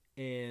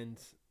 And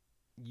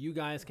you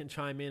guys can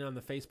chime in on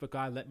the Facebook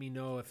Live. Let me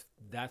know if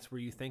that's where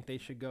you think they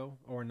should go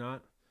or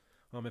not.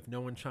 If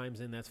no one chimes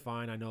in, that's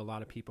fine. I know a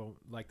lot of people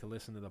like to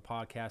listen to the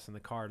podcast in the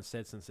car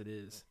instead, since it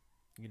is,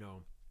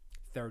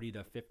 30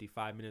 to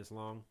 55 minutes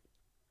long.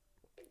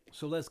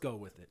 So let's go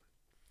with it.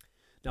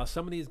 Now,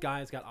 some of these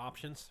guys got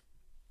options.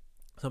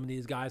 Some of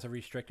these guys are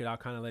restricted. I'll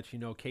kind of let you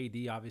know.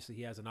 KD, obviously,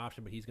 he has an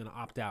option, but he's going to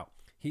opt out.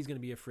 He's going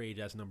to be a free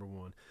agent as number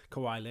one.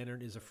 Kawhi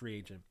Leonard is a free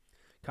agent.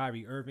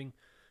 Kyrie Irving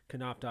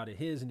can opt out of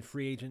his and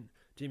free agent.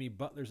 Jimmy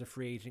Butler's a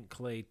free agent.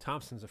 Klay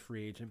Thompson's a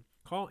free agent.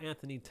 Karl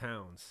Anthony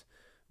Towns,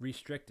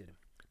 restricted.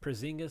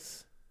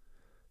 Porzingis,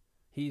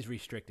 he's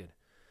restricted.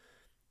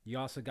 You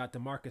also got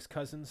DeMarcus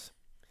Cousins.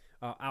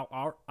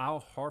 Al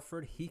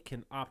Horford, he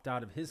can opt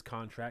out of his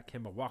contract.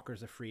 Kemba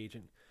Walker's a free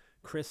agent.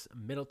 Chris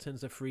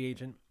Middleton's a free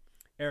agent.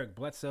 Eric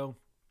Bledsoe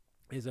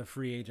is a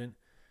free agent.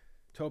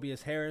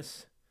 Tobias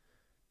Harris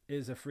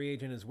is a free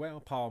agent as well.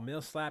 Paul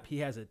Millsap, he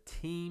has a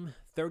team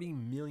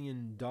 $30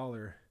 million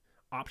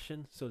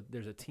option. So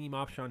there's a team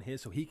option on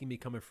his, so he can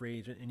become a free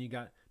agent. And you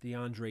got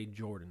DeAndre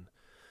Jordan.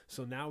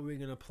 So now we're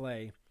going to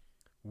play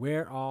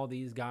where all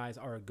these guys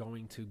are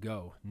going to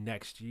go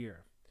next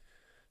year.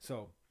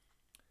 So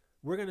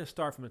we're going to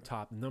start from the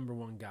top, number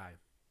one guy,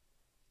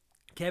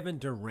 Kevin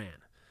Durant.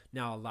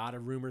 Now, a lot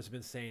of rumors have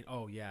been saying,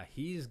 oh, yeah,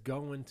 he's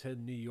going to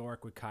New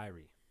York with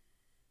Kyrie.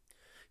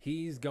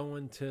 He's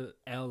going to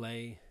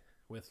L.A.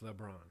 with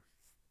LeBron.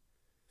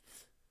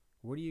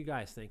 Where do you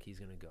guys think he's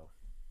going to go?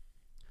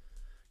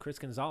 Chris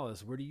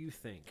Gonzalez, where do you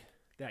think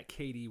that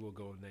KD will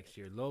go next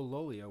year?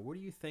 Lolio, where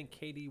do you think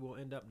KD will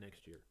end up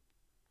next year?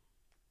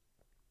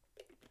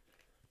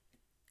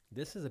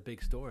 This is a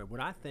big story.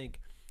 What I think,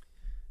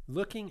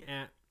 looking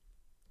at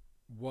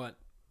what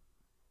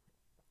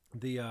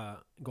the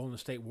Golden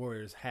State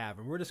Warriors have,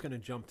 and we're just going to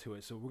jump to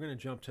it. So we're going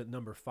to jump to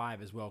number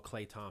 5 as well,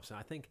 Klay Thompson.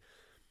 I think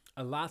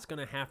a lot's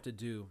going to have to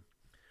do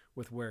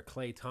with where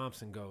Klay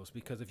Thompson goes,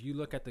 because if you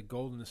look at the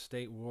Golden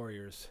State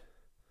Warriors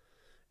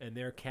and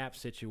their cap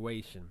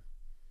situation,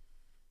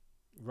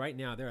 right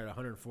now they're at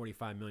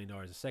 $145 million,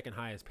 the second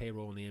highest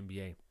payroll in the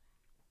NBA.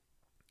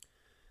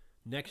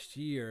 Next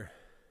year,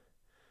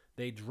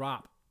 they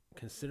drop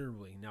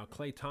considerably. Now,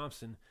 Klay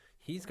Thompson,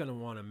 he's going to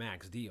want a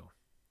max deal.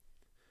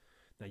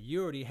 Now,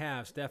 you already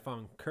have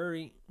Stephen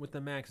Curry with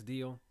the max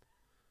deal.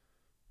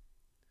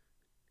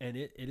 And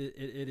it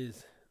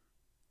is,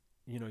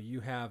 you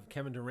have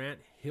Kevin Durant.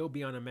 He'll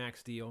be on a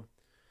max deal.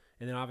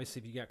 And then,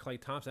 obviously, if you got Klay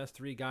Thompson, that's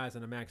 3 guys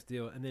on a max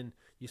deal. And then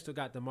you still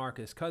got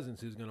DeMarcus Cousins,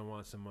 who's going to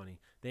want some money.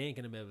 They ain't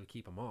going to be able to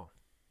keep them all.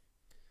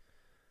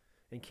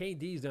 And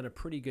KD's done a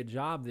pretty good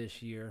job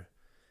this year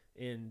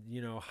in,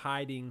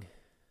 hiding,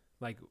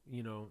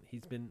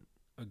 he's been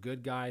a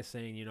good guy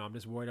saying, I'm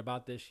just worried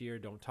about this year.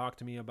 Don't talk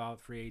to me about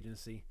free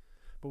agency.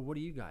 But what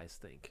do you guys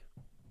think?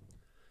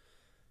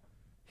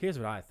 Here's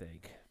what I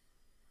think.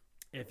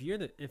 If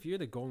you're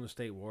the Golden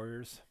State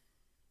Warriors,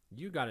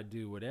 you got to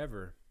do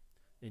whatever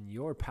in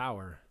your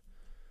power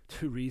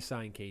to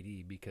re-sign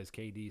KD, because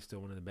KD is still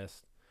one of the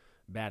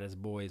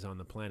baddest boys on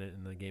the planet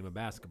in the game of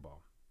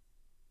basketball.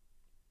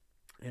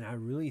 And I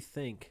really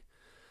think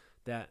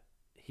that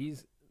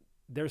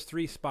there's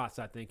 3 spots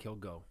I think he'll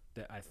go.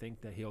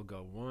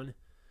 One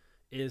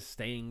is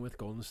staying with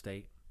Golden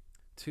State.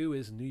 2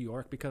 is New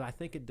York, because I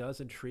think it does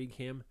intrigue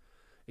him,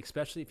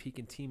 especially if he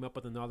can team up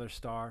with another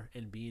star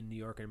and be in New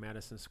York or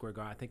Madison Square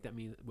Garden. I think that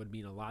would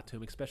mean a lot to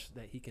him, especially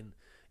that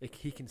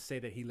he can say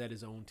that he led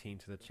his own team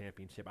to the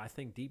championship. I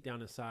think deep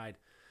down inside,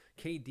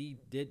 KD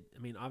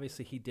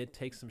obviously he did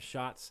take some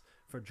shots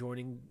for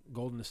joining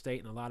Golden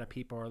State, and a lot of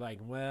people are like,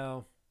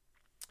 well,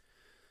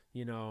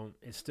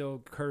 it's still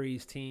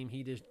Curry's team.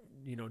 He just,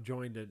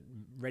 joined a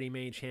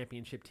ready-made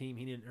championship team.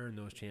 He didn't earn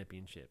those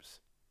championships.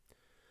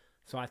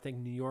 So I think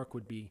New York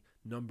would be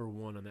number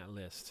 1 on that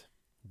list,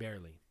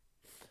 barely.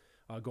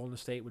 Golden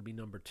State would be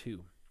number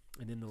 2.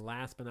 And then the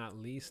last but not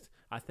least,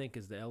 I think,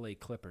 is the LA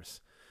Clippers.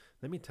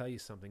 Let me tell you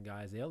something,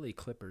 guys. The LA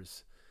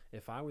Clippers,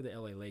 if I were the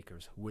LA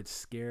Lakers, would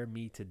scare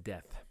me to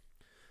death.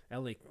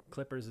 LA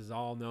Clippers is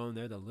all known.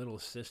 They're the little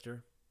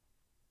sister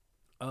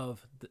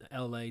of the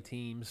LA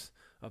teams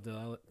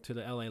to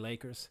the LA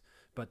Lakers.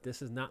 But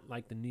this is not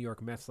like the New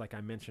York Mets, like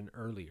I mentioned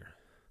earlier.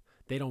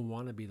 They don't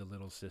want to be the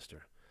little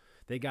sister.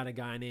 They got a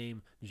guy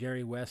named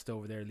Jerry West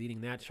over there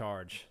leading that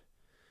charge.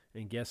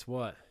 And guess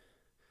what?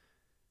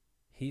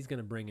 He's going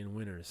to bring in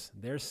winners.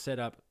 They're set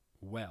up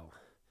well.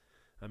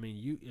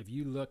 If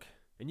you look,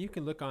 and you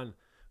can look on,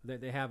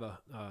 they have a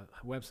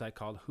website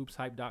called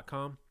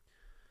hoopshype.com,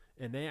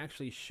 and they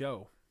actually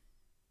show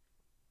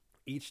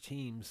each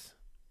team's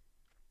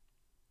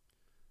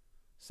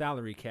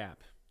salary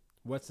cap.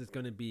 What's it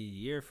going to be a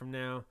year from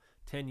now,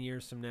 10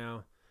 years from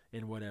now,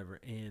 and whatever.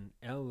 And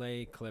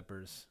LA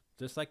Clippers,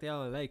 just like the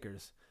LA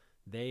Lakers,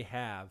 they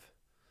have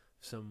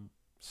some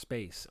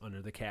space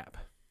under the cap.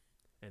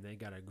 And they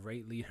got a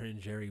great leader in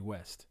Jerry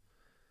West.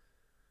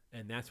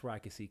 And that's where I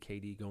can see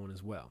KD going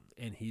as well.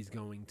 And he's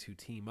going to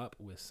team up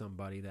with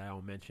somebody that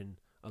I'll mention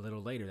a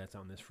little later that's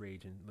on this free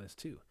agent list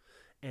too.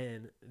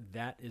 And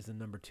that is the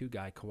number 2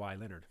 guy, Kawhi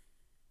Leonard.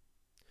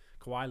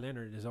 Kawhi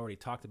Leonard has already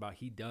talked about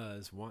he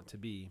does want to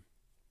be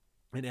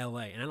in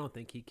LA. And I don't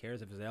think he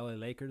cares if it's the LA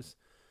Lakers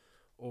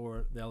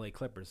or the LA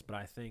Clippers. But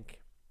I think,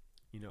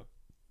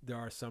 there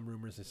are some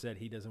rumors that said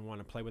he doesn't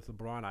want to play with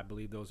LeBron. I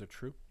believe those are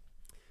true.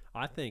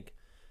 I think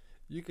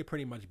you could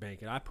pretty much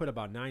bank it. I put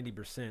about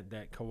 90%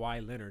 that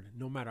Kawhi Leonard,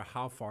 no matter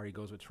how far he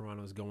goes with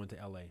Toronto, is going to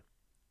LA.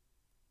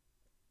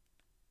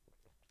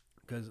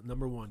 Because,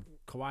 number 1,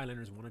 Kawhi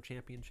Leonard's won a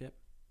championship.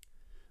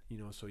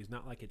 So he's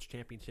not like it's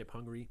championship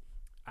hungry.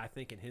 I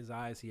think in his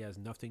eyes, he has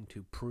nothing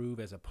to prove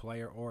as a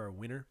player or a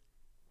winner.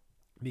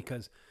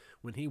 Because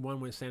when he won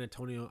with San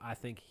Antonio, I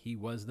think he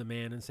was the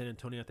man in San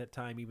Antonio at that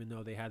time, even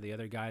though they had the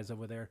other guys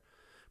over there.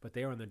 But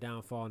they were on their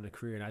downfall in their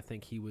career, and I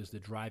think he was the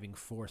driving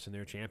force in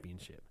their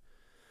championship.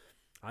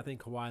 I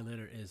think Kawhi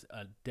Leonard is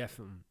a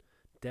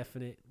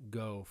definite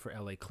go for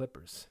LA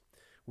Clippers,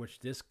 which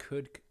this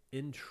could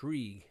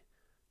intrigue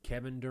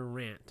Kevin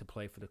Durant to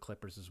play for the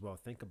Clippers as well.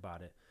 Think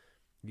about it.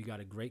 You got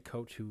a great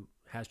coach who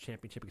has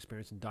championship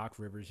experience in Doc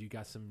Rivers. You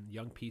got some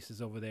young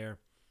pieces over there.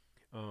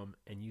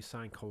 And you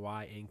sign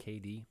Kawhi and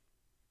KD,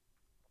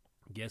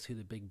 guess who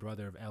the big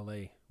brother of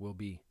LA will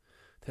be?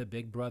 The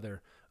big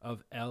brother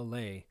of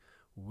LA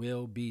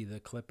will be the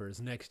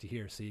Clippers next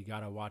year. So you got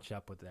to watch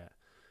out with that.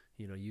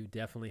 You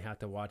definitely have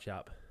to watch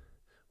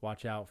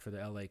out for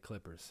the LA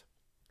Clippers.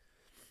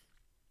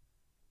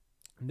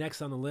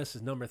 Next on the list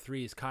is number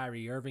 3 is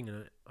Kyrie Irving.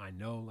 And I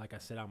know, like I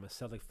said, I'm a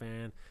Celtic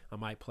fan. I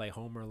might play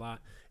Homer a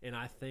lot. And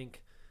I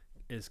think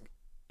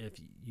if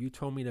you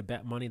told me to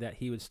bet money that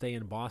he would stay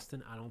in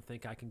Boston, I don't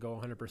think I can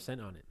go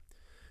 100% on it.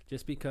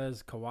 Just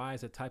because Kawhi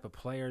is a type of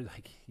player,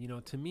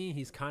 to me,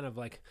 he's kind of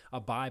like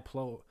a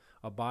bipolar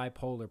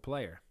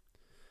player.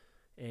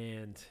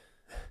 And,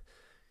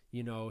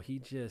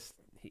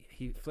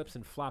 he flips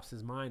and flops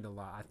his mind a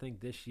lot. I think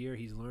this year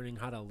he's learning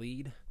how to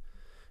lead.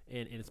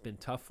 And it's been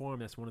tough for him.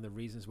 That's one of the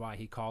reasons why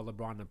he called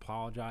LeBron and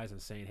apologized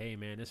and saying, hey,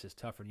 man, this is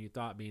tougher than you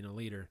thought being a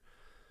leader.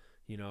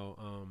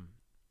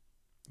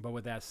 But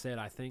with that said,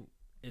 I think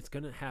it's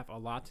going to have a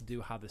lot to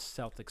do how the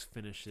Celtics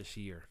finish this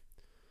year.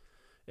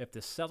 If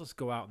the Celtics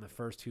go out in the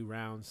first 2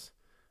 rounds,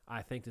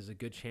 I think there's a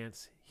good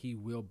chance he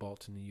will bolt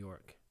to New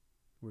York,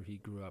 where he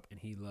grew up and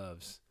he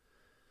loves.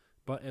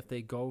 But if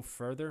they go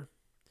further,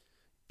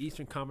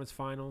 Eastern Conference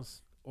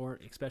Finals, or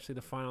especially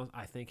the finals,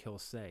 I think he'll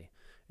stay.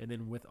 And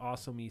then with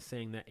also me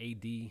saying that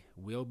AD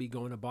will be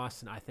going to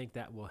Boston, I think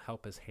that will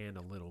help his hand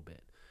a little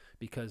bit.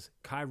 Because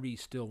Kyrie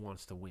still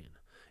wants to win.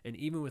 And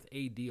even with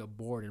AD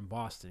aboard in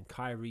Boston,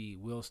 Kyrie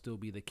will still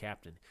be the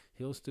captain.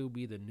 He'll still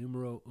be the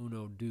numero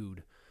uno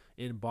dude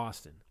in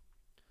Boston.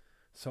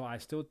 So I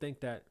still think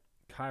that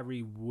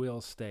Kyrie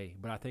will stay,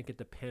 but I think it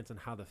depends on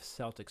how the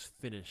Celtics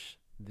finish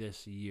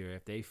this year.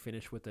 If they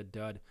finish with a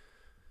dud,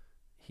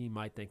 he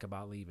might think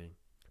about leaving.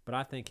 But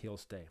I think he'll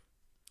stay.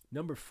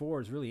 Number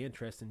 4 is really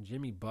interesting,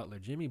 Jimmy Butler.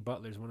 Jimmy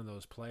Butler is one of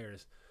those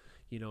players,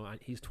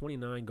 he's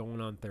 29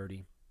 going on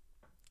 30.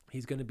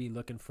 He's going to be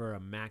looking for a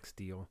max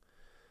deal.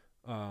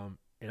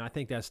 And I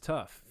think that's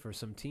tough for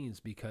some teams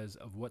because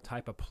of what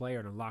type of player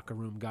and a locker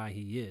room guy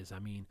he is. I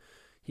mean,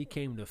 he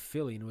came to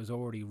Philly and was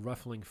already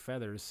ruffling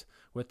feathers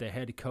with the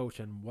head coach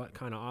and what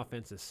kind of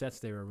offensive sets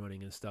they were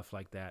running and stuff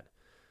like that.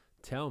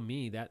 Tell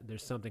me that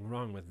there's something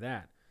wrong with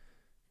that.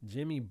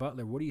 Jimmy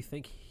Butler, where do you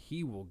think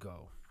he will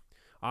go?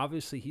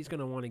 Obviously, he's going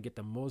to want to get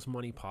the most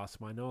money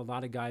possible. I know a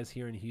lot of guys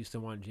here in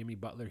Houston want Jimmy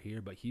Butler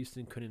here, but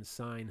Houston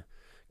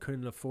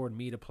couldn't afford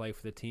me to play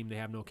for the team. They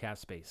have no cap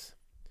space.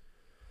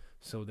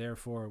 So,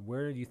 therefore,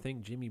 where do you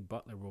think Jimmy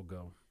Butler will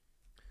go?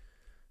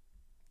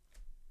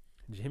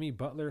 Jimmy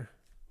Butler,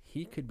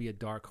 he could be a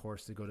dark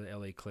horse to go to the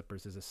LA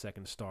Clippers as a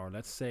second star.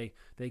 Let's say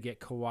they get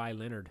Kawhi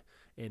Leonard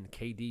and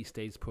KD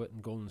stays put in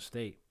Golden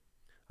State.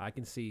 I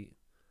can see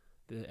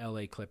the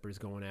LA Clippers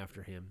going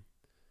after him.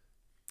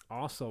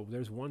 Also,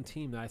 there's one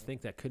team that I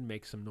think that could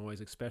make some noise,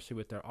 especially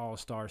with their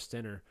all-star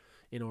center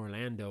in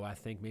Orlando. I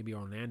think maybe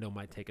Orlando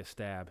might take a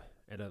stab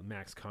at a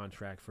max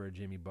contract for a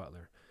Jimmy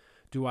Butler.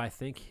 Do I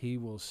think he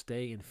will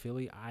stay in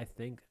Philly? I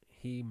think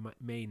he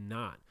may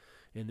not.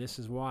 And this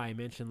is why I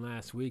mentioned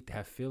last week to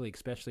have Philly,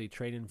 especially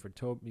trading for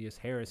Tobias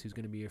Harris, who's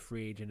going to be a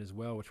free agent as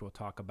well, which we'll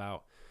talk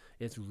about.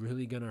 It's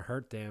really going to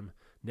hurt them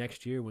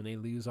next year when they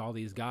lose all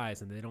these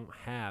guys and they don't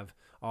have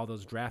all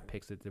those draft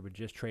picks that they were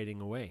just trading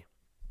away.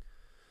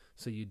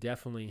 So you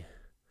definitely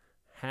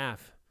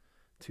have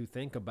to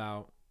think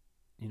about,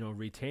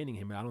 retaining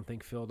him. But I don't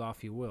think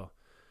Philadelphia will,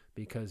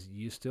 because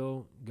you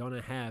still going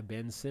to have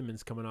Ben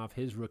Simmons coming off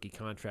his rookie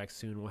contract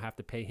soon. We'll have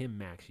to pay him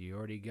max. You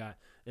already got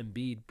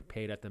Embiid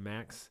paid at the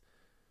max.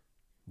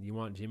 You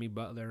want Jimmy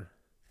Butler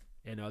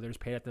and others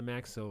paid at the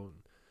max. So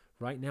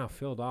right now,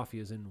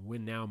 Philadelphia is in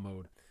win now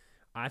mode.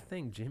 I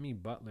think Jimmy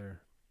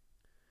Butler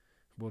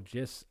will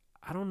just,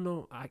 I don't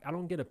know, I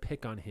don't get a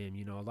pick on him.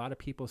 A lot of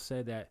people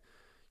say that,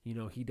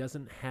 he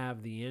doesn't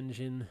have the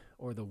engine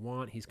or the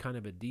want. He's kind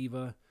of a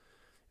diva.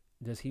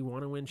 Does he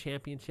want to win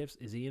championships?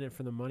 Is he in it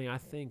for the money? I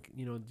think,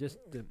 just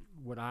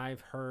what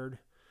I've heard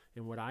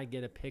and what I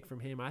get a pick from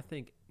him, I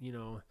think,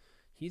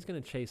 he's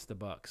going to chase the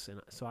Bucks. And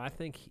so I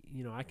think,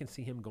 I can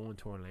see him going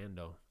to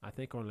Orlando. I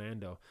think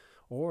Orlando.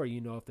 Or,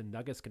 if the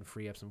Nuggets can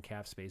free up some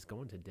cap space,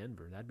 going to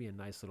Denver. That'd be a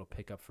nice little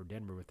pickup for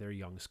Denver with their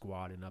young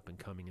squad and up and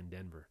coming in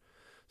Denver.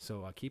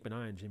 So keep an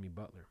eye on Jimmy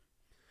Butler.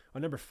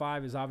 Number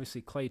 5 is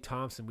obviously Klay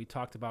Thompson. We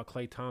talked about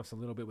Klay Thompson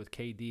a little bit with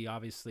KD,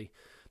 obviously.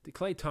 The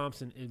Klay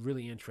Thompson, it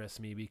really interests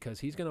me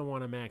because he's going to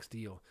want a max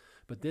deal.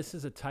 But this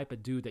is a type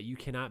of dude that you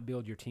cannot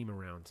build your team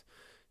around.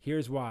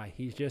 Here's why.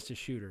 He's just a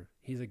shooter.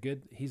 He's a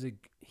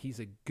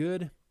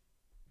good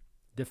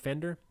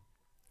defender.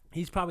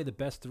 He's probably the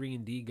best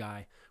 3-and-D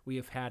guy we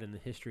have had in the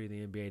history of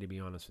the NBA, to be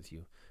honest with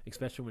you,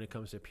 especially when it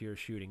comes to pure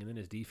shooting. And then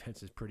his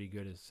defense is pretty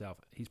good himself.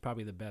 He's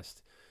probably the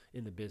best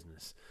in the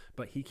business,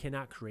 but he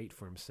cannot create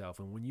for himself.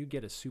 And when you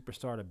get a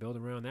superstar to build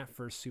around, that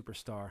first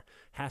superstar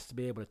has to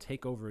be able to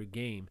take over a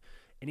game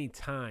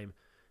anytime,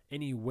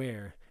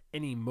 anywhere,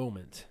 any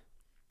moment.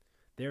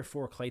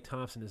 Therefore, Klay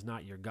Thompson is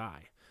not your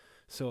guy.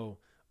 So,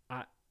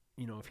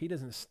 if he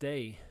doesn't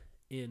stay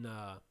in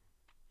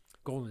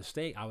Golden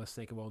State, I was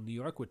thinking, well, New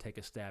York would take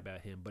a stab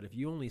at him. But if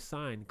you only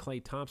sign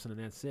Klay Thompson and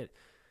that's it,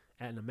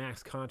 at a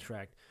max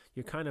contract,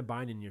 you're kind of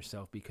binding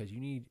yourself because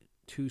you need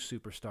 2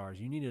 superstars.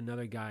 You need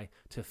another guy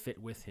to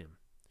fit with him.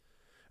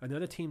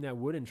 Another team that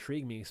would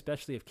intrigue me,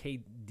 especially if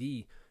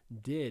KD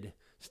did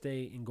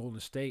stay in Golden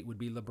State, would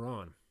be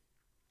LeBron.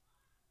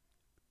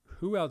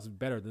 Who else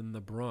better than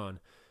LeBron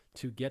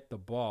to get the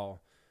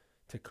ball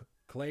to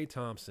Klay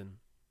Thompson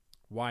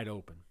wide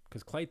open?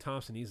 Because Klay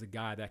Thompson, he's a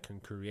guy that can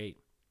create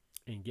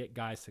and get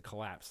guys to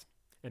collapse.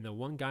 And the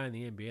one guy in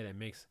the NBA that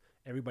makes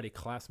everybody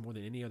collapse more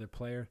than any other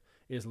player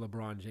is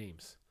LeBron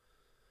James.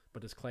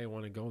 But does Klay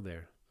want to go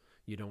there?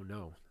 You don't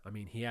know. I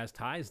mean, he has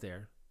ties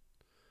there,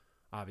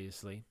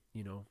 obviously.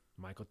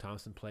 Michael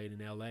Thompson played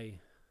in L.A.,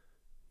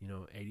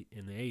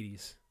 in the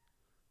 80s.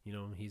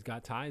 He's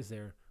got ties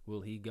there.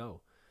 Will he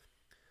go?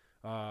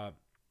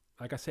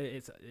 Like I said,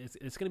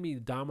 it's going to be a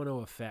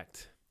domino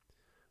effect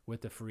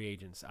with the free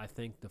agents. I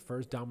think the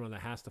first domino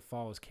that has to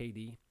fall is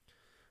KD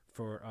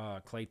for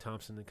Klay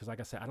Thompson. Because like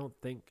I said, I don't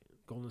think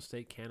Golden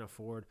State can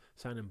afford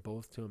signing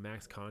both to a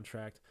max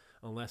contract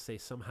unless they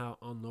somehow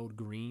unload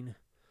Green.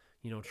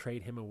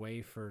 Trade him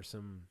away for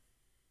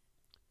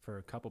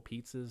a couple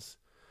pizzas,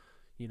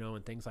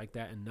 and things like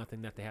that, and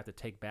nothing that they have to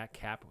take back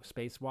cap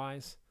space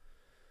wise.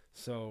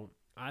 So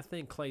I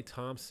think Klay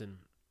Thompson,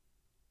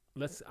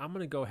 I'm going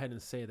to go ahead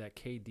and say that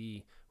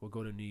KD will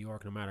go to New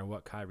York no matter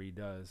what Kyrie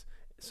does.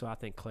 So I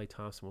think Klay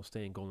Thompson will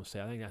stay in Golden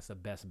State. I think that's the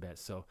best bet.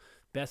 So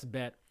best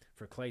bet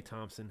for Klay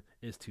Thompson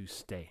is to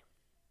stay.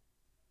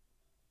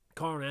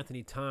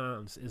 Karl-Anthony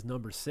Towns is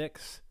number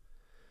 6.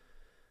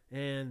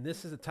 And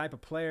this is a type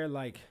of player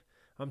like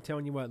I'm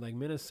telling you what, like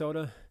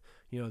Minnesota,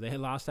 they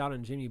lost out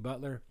on Jimmy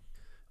Butler.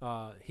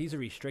 He's a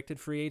restricted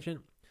free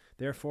agent.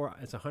 Therefore,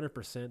 it's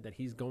 100% that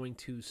he's going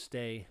to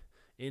stay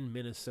in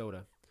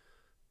Minnesota.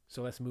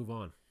 So let's move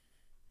on.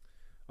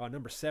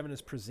 Number 7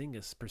 is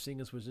Porzingis.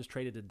 Porzingis was just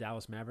traded to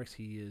Dallas Mavericks.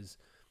 He is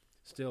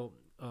still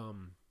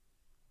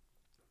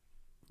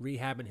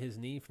rehabbing his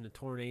knee from the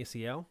torn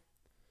ACL.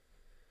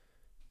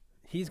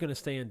 He's going to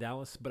stay in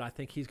Dallas, but I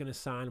think he's going to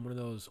sign one of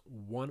those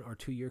 1 or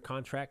 2 year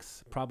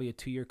contracts, probably a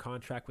 2-year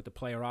contract with the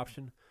player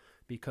option,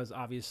 because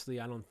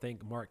obviously I don't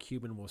think Mark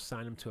Cuban will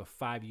sign him to a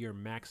 5-year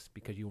max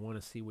because you want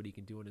to see what he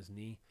can do on his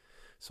knee.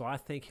 So I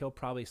think he'll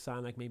probably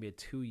sign like maybe a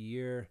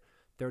 2-year,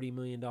 $30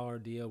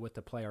 million deal with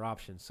the player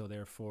option. So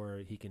therefore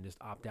he can just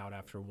opt out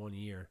after 1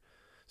 year.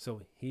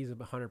 So he's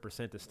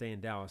 100% to stay in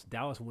Dallas.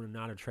 Dallas would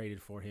not have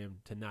traded for him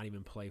to not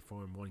even play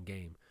for him 1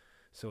 game.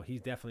 So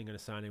he's definitely going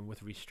to sign in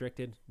with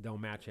restricted.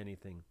 Don't match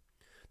anything.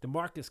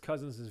 DeMarcus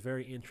Cousins is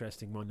very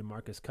interesting one.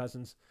 DeMarcus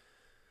Cousins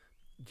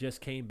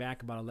just came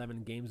back about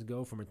 11 games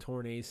ago from a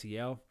torn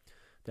ACL.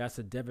 That's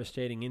a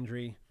devastating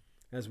injury,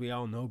 as we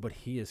all know, but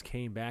he has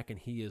came back and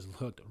he has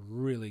looked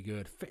really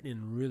good, fitting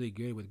in really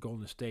good with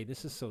Golden State.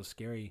 This is so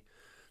scary.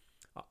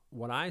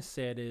 What I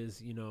said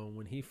is,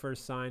 when he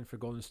first signed for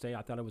Golden State,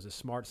 I thought it was a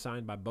smart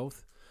sign by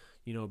both,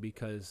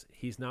 because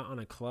he's not on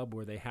a club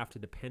where they have to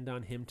depend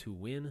on him to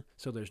win.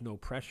 So there's no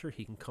pressure.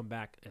 He can come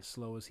back as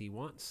slow as he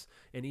wants.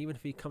 And even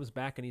if he comes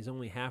back and he's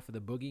only half of the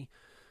boogie,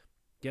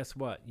 guess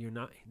what?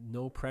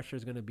 No pressure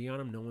is going to be on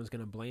him. No one's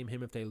going to blame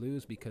him if they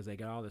lose because they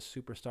got all the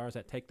superstars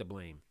that take the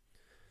blame.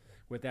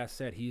 With that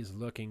said, he's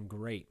looking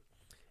great.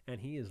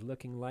 And he is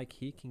looking like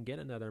he can get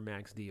another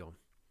max deal.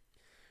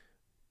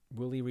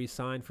 Will he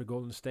re-sign for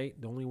Golden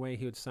State? The only way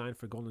he would sign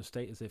for Golden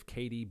State is if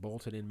KD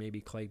bolted and maybe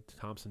Klay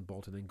Thompson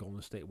bolted, and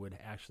Golden State would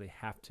actually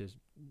have to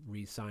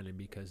re-sign him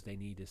because they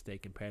need to stay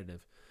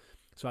competitive.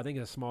 So I think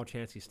there's a small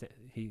chance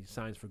he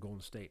signs for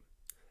Golden State.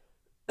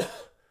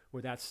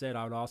 With that said,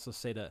 I would also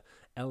say the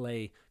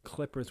LA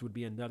Clippers would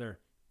be another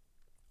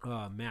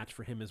match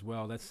for him as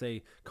well. Let's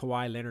say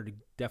Kawhi Leonard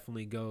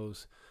definitely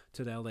goes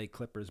to the LA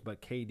Clippers,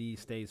 but KD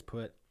stays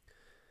put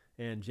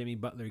and Jimmy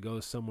Butler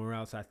goes somewhere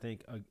else. I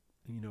think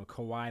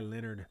Kawhi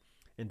Leonard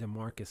and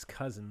DeMarcus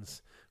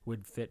Cousins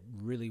would fit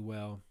really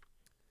well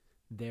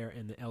there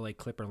in the LA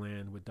Clipper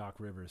land with Doc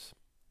Rivers.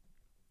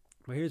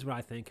 But here's where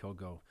I think he'll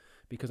go,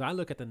 because I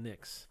look at the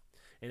Knicks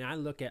and I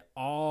look at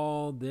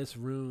all this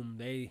room.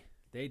 They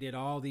did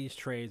all these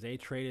trades. They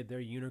traded their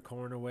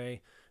unicorn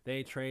away.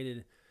 They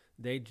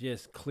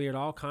just cleared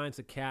all kinds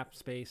of cap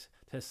space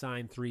to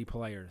sign 3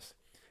 players.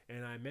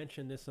 And I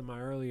mentioned this in my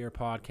earlier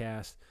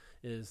podcast,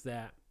 is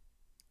that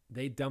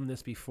they done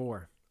this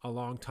before a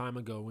long time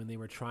ago when they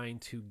were trying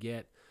to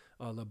get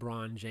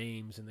LeBron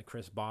James and the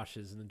Chris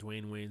Bosches and the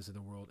Dwayne Waynes of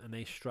the world, and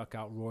they struck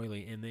out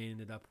royally, and they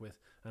ended up with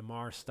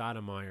Amar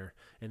Stoudemire,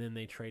 and then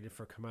they traded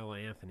for Carmelo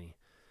Anthony.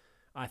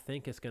 I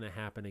think it's going to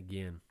happen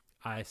again.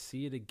 I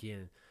see it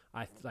again.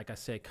 Like I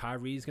said,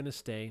 Kyrie's going to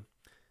stay.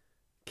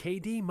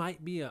 KD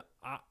might be an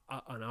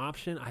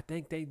option. I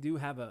think they do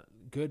have a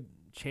good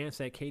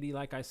chance at KD,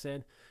 like I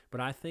said,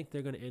 but I think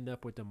they're going to end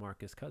up with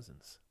DeMarcus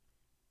Cousins.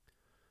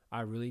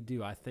 I really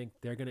do. I think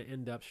they're going to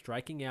end up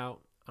striking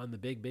out on the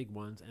big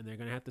ones, and they're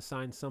going to have to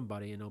sign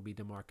somebody, and it'll be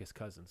DeMarcus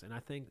Cousins. And I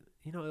think,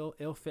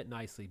 it'll fit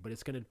nicely, but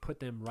it's going to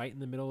put them right in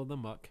the middle of the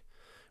muck,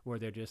 where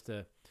they're just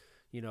a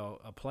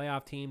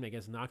playoff team that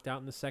gets knocked out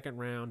in the second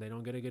round. They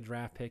don't get a good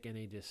draft pick, and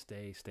they just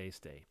stay.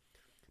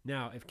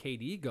 Now, if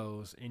KD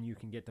goes and you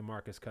can get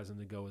DeMarcus Cousins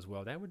to go as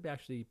well, that would be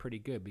actually pretty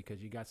good,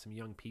 because you got some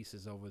young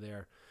pieces over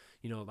there,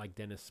 like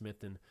Dennis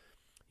Smith and,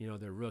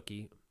 their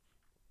rookie,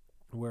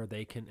 where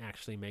they can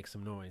actually make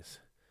some noise.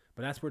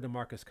 But that's where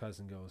DeMarcus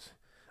Cousins goes.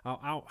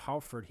 Al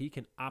Horford, he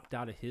can opt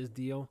out of his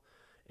deal.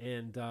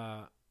 And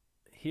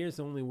here's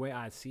the only way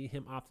I see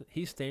him opt.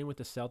 He's staying with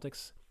the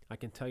Celtics. I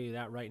can tell you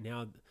that right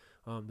now.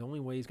 The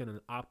only way he's going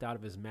to opt out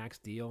of his max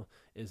deal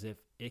is if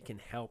it can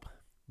help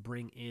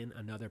bring in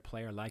another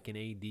player like an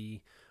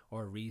AD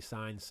or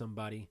re-sign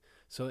somebody.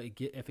 So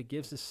if it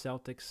gives the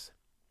Celtics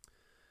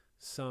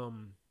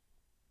some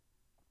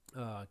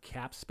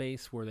cap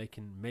space where they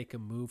can make a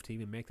move to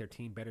even make their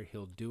team better,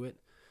 he'll do it.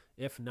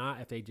 If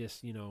not, if they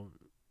just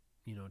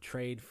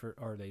trade for,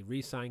 or they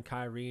re-sign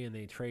Kyrie and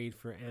they trade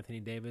for Anthony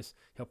Davis,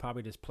 he'll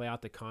probably just play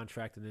out the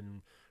contract and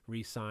then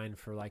re-sign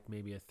for like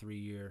maybe a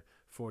 3-year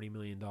 $40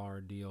 million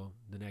deal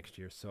the next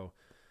year. So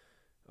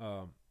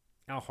Al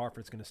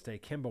Horford's going to stay.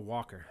 Kemba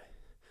Walker.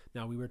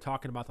 Now, we were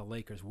talking about the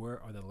Lakers.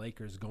 Where are the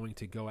Lakers going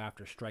to go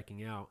after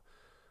striking out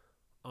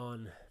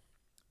on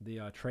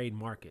the trade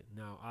market?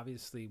 Now,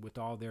 obviously, with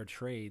all their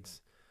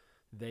trades,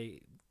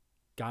 they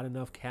got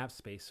enough cap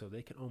space so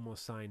they can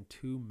almost sign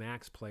 2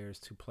 max players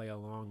to play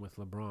along with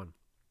LeBron.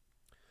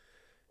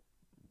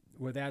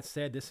 With that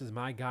said, this is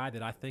my guy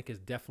that I think is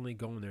definitely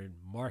going to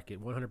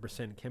market 100%,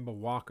 Kemba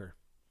Walker.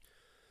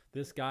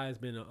 This guy has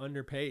been an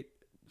underpaid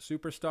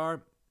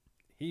superstar.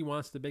 He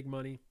wants the big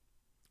money.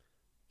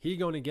 He's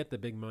going to get the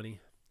big money.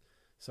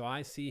 So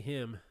I see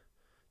him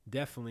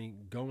definitely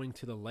going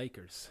to the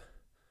Lakers.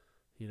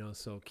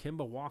 So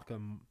Kemba Walker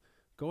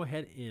go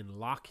ahead and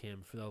lock him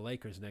for the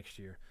Lakers next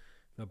year.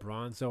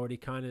 LeBron's already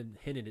kind of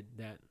hinted at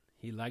that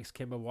he likes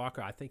Kemba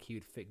Walker. I think he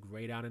would fit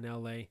great out in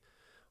LA.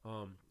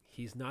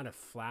 He's not a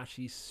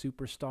flashy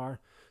superstar.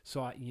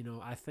 So,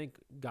 I think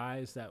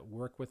guys that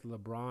work with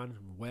LeBron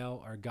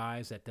well are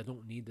guys that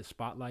don't need the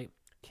spotlight.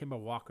 Kemba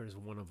Walker is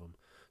one of them.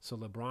 So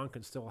LeBron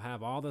can still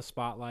have all the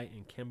spotlight,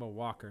 and Kemba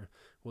Walker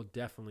will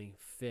definitely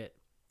fit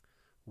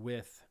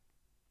with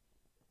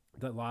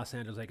the Los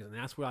Angeles Lakers. And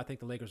that's where I think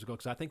the Lakers will go,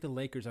 because I think the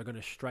Lakers are going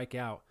to strike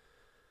out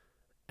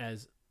in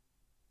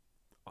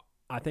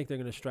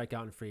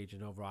free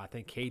agent overall. I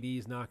think KD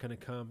is not going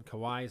to come.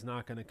 Kawhi is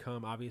not going to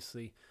come.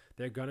 Obviously,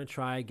 they're going to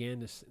try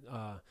again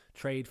to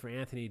trade for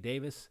Anthony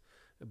Davis,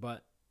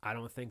 but I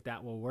don't think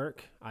that will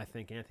work. I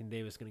think Anthony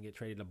Davis is going to get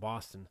traded to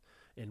Boston.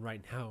 And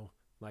right now,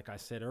 like I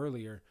said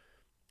earlier,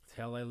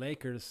 the LA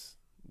Lakers,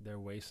 they're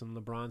wasting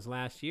LeBron's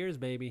last years,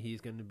 baby. He's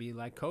going to be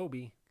like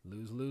Kobe,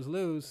 lose, lose,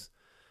 lose.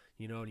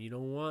 You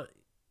don't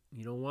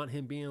want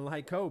him being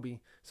like Kobe.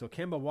 So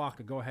Kemba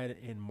Walker, go ahead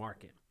and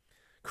mark it.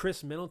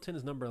 Chris Middleton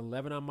is number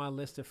 11 on my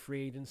list of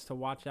free agents to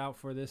watch out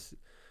for this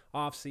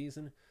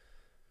offseason.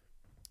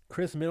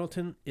 Chris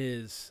Middleton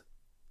he's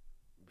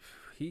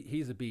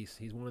a beast.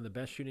 He's one of the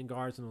best shooting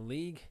guards in the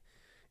league.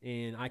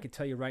 And I can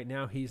tell you right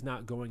now, he's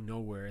not going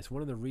nowhere. It's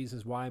one of the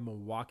reasons why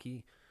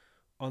Milwaukee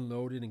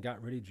unloaded and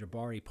got rid of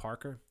Jabari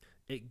Parker.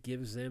 It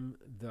gives them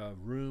the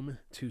room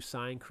to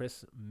sign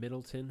Chris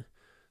Middleton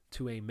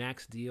to a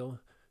max deal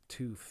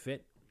to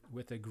fit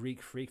with a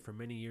Greek Freak for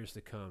many years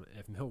to come.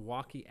 If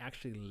Milwaukee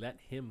actually let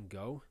him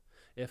go,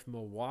 if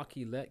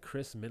Milwaukee let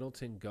Chris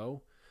Middleton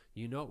go,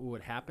 you know what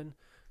would happen?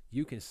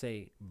 You can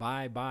say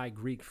bye-bye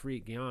Greek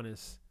Freak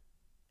Giannis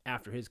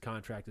after his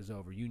contract is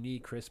over. You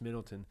need Chris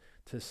Middleton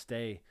to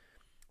stay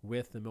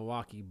with the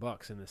Milwaukee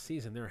Bucks, and the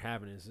season they're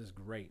having is just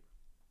great.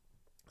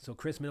 So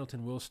Chris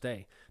Middleton will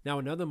stay. Now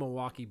another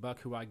Milwaukee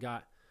Buck who I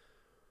got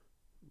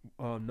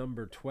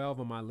number 12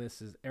 on my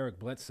list is Eric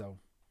Bledsoe.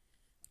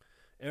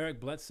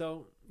 Eric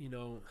Bledsoe,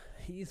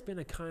 he's been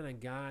a kind of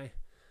guy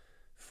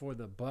for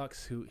the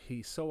Bucks who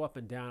he's so up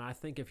and down. I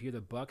think if you're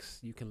the Bucks,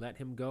 you can let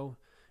him go,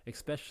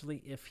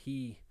 especially if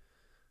he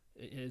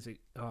is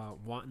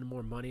wanting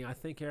more money. I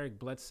think Eric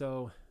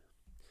Bledsoe,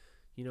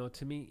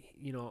 to me,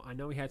 I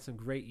know he had some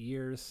great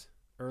years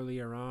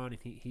earlier on, and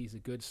he's a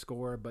good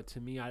scorer, but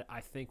to me,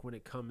 I think when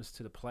it comes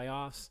to the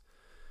playoffs,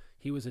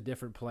 he was a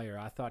different player.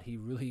 I thought he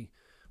really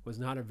was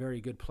not a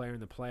very good player in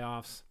the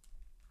playoffs,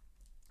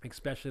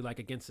 especially like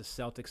against the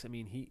Celtics. I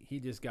mean, he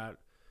just got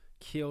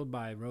killed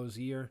by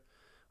Rozier.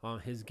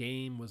 His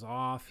game was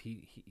off.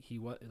 He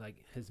was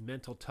like, his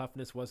mental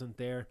toughness wasn't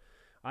there.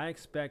 I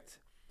expect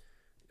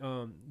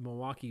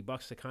Milwaukee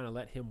Bucks to kind of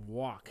let him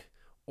walk,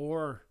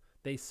 or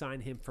they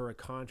sign him for a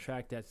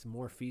contract that's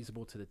more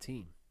feasible to the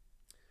team.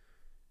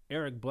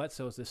 Eric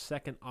Bledsoe is the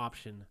second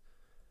option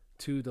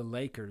to the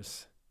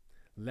Lakers.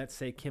 Let's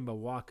say Kemba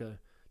Walker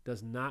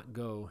does not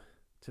go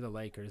to the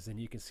Lakers, and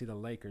you can see the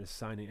Lakers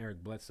signing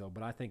Eric Bledsoe,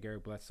 but I think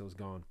Eric Bledsoe's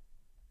gone.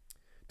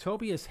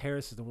 Tobias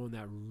Harris is the one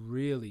that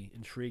really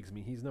intrigues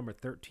me. He's number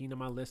 13 on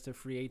my list of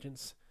free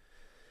agents.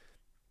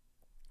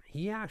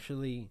 He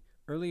actually,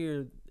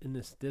 earlier in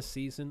this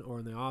season, or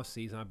in the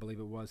offseason, I believe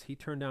it was, he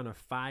turned down a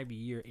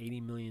 5-year,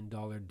 $80 million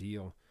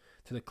deal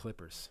to the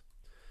Clippers.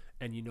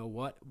 And you know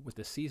what? With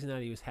the season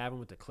that he was having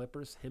with the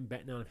Clippers, him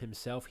betting on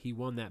himself, he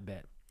won that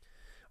bet.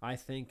 I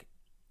think,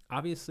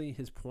 obviously,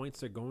 his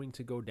points are going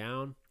to go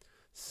down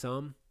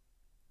some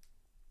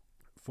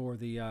for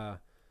the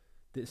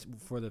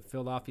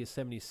Philadelphia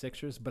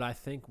 76ers, but I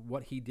think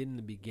what he did in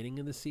the beginning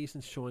of the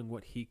season, showing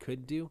what he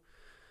could do,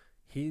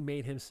 he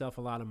made himself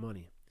a lot of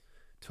money.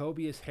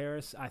 Tobias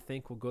Harris, I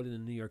think, will go to the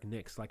New York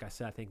Knicks. Like I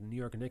said, I think the New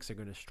York Knicks are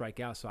going to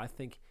strike out, so I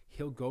think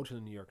he'll go to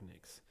the New York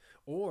Knicks.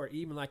 Or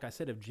even, like I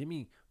said, if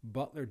Jimmy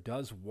Butler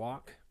does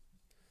walk,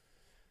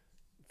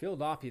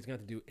 Philadelphia is going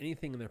to have to do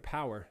anything in their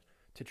power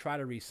to try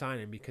to re-sign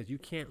him, because you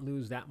can't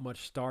lose that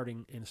much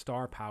starting and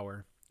star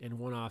power in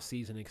one off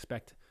season and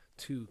expect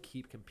to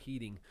keep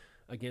competing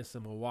against the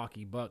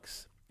Milwaukee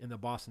Bucks and the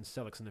Boston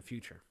Celtics in the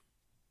future.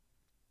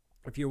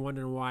 If you're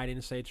wondering why I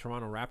didn't say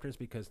Toronto Raptors,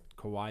 because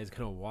Kawhi is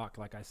going to walk,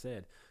 like I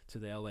said, to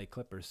the LA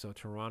Clippers, so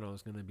Toronto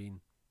is going to be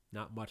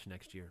not much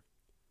next year.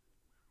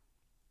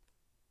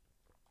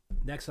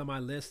 Next on my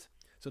list,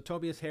 so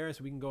Tobias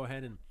Harris, we can go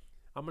ahead and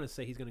I'm going to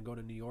say he's going to go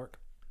to New York.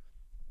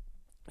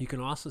 You can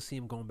also see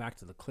him going back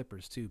to the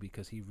Clippers too,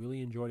 because he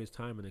really enjoyed his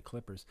time in the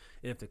Clippers.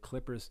 And if the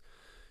Clippers,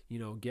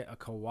 get a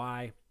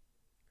Kawhi,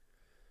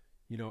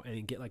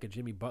 and get like a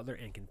Jimmy Butler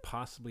and can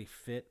possibly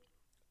fit,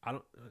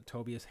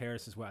 Tobias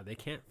Harris as well. They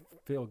can't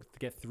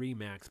get 3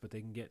 max, but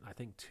they can get, I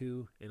think,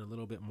 2 and a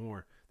little bit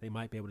more. They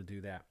might be able to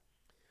do that.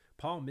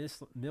 Paul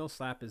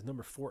Millsap is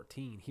number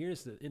 14.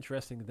 Here's the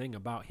interesting thing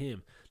about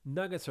him.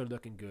 Nuggets are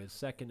looking good,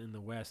 second in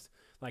the West,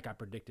 like I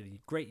predicted. A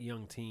great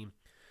young team.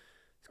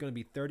 He's going to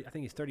be 30. I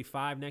think he's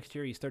 35 next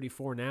year. He's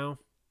 34 now.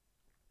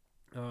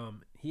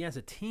 He has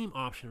a team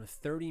option of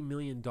 $30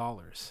 million.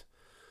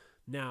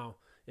 Now,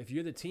 if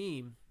you're the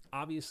team,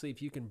 obviously,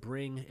 if you can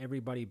bring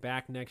everybody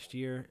back next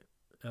year,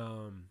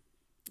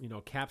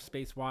 cap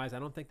space wise, I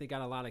don't think they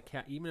got a lot of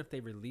cap. Even if they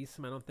release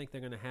him, I don't think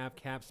they're going to have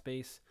cap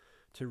space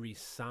to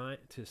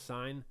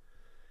sign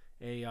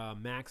a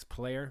max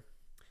player.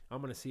 I'm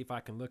going to see if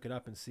I can look it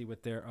up and see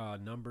what their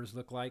numbers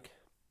look like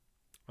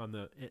on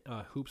the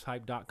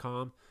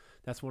hoopshype.com.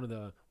 That's one of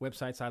the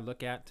websites I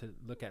look at to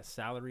look at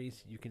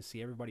salaries. You can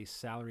see everybody's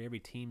salary, every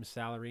team's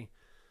salary.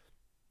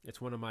 It's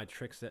one of my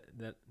tricks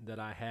that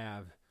I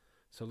have.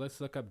 So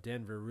let's look up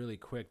Denver really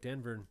quick.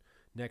 Denver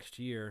next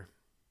year,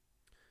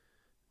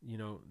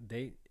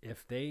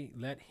 if they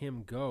let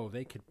him go,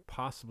 they could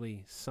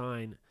possibly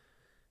sign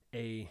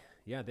they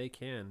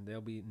can. They'll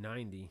be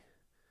 90.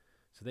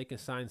 So they can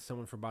sign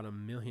someone for about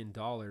 $1 million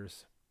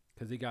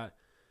because they got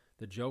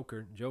the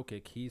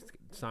Jokic. He's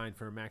signed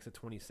for a max of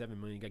 $27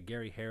 million. You got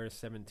Gary Harris,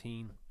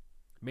 17.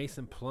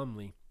 Mason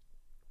Plumlee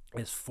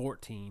is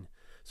 14.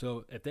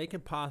 So if they can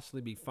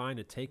possibly find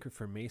a taker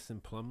for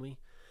Mason Plumlee,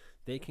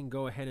 they can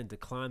go ahead and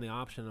decline the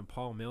option on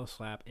Paul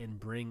Millsap and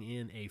bring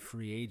in a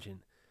free agent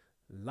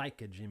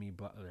like a Jimmy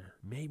Butler,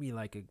 maybe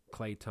like a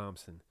Klay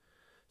Thompson.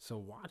 So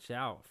watch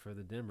out for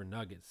the Denver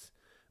Nuggets.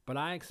 But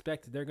I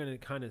expect they're going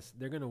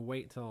to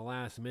wait till the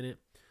last minute,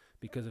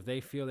 because if they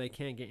feel they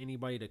can't get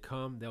anybody to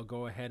come, they'll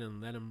go ahead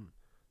and let them.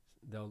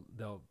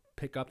 They'll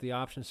pick up the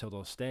option, so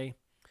they'll stay.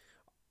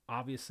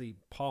 Obviously,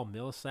 Paul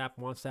Millsap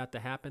wants that to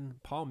happen.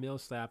 Paul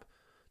Millsap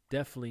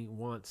definitely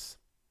wants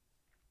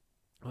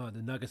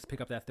the Nuggets to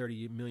pick up that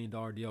 $30 million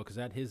deal, because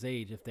at his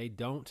age, if they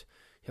don't,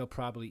 he'll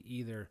probably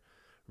either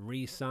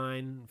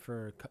re-sign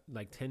for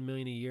like $10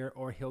 million a year,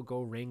 or he'll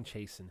go ring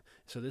chasing.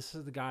 So this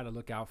is the guy to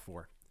look out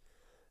for.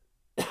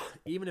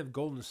 Even if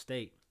Golden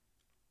State,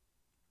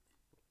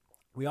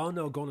 we all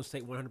know Golden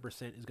State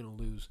 100% is going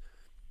to lose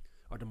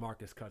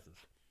DeMarcus Cousins.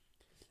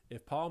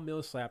 If Paul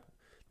Millsap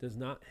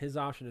his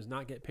option does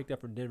not get picked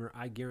up from Denver,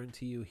 I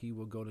guarantee you he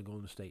will go to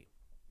Golden State,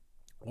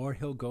 or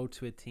he'll go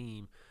to a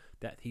team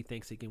that he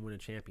thinks he can win a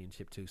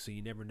championship to. So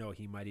you never know.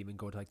 He might even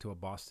go to a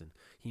Boston.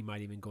 He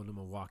might even go to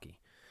Milwaukee.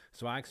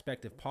 So I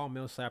expect if Paul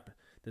Millsap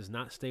does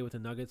not stay with the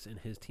Nuggets and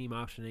his team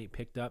option ain't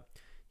picked up,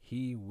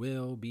 he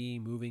will be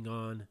moving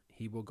on.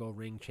 He will go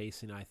ring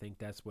chasing. I think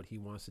that's what he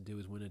wants to do,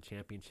 is win a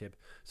championship.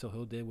 So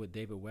he'll do what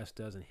David West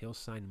does, and he'll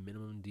sign a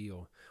minimum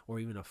deal or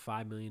even a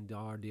 $5 million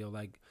deal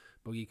like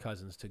Boogie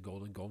Cousins to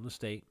Golden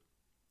State,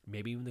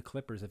 maybe even the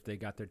Clippers if they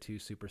got their two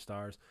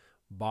superstars,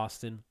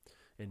 Boston,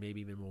 and maybe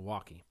even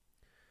Milwaukee.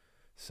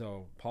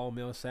 So Paul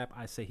Millsap,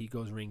 I say he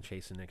goes ring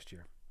chasing next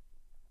year.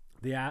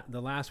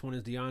 The last one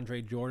is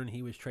DeAndre Jordan.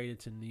 He was traded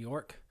to New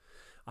York.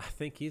 I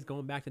think he's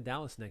going back to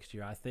Dallas next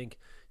year. I think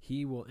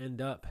he will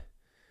end up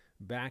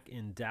back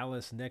in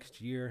Dallas next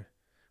year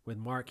with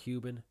Mark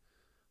Cuban.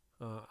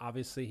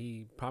 Obviously,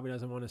 he probably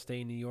doesn't want to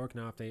stay in New York.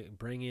 Now, if they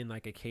bring in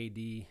like a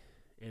KD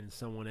and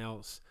someone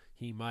else,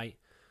 he might.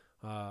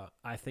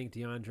 I think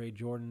DeAndre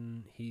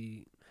Jordan,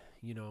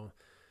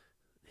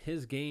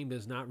 his game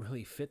does not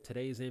really fit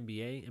today's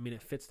NBA. I mean,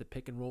 it fits the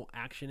pick and roll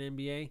action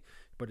NBA,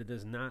 but it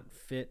does not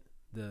fit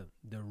the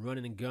run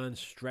and gun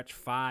stretch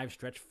 5,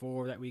 stretch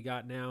 4 that we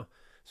got now.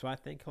 So I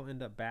think he'll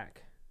end up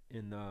back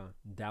in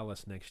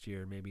Dallas next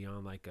year, maybe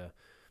on like a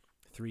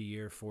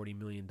 3-year, $40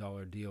 million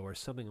deal or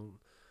something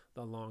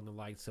along the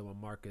likes of a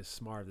Marcus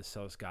Smart. The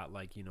Celtics got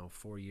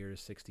 4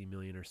 years, $60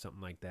 million or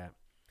something like that.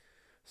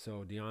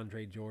 So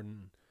DeAndre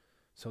Jordan.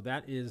 So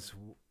that is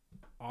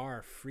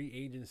our free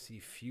agency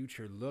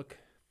future look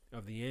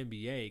of the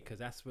NBA,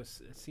 because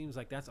it seems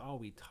like that's all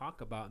we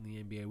talk about in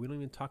the NBA. We don't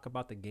even talk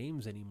about the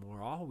games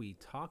anymore. All we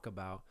talk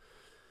about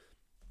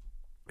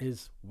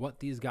is what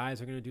these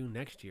guys are going to do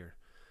next year.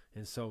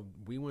 And so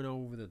we went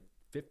over the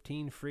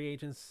 15 free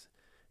agents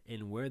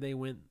and where they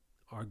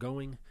are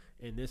going,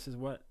 and this is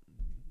what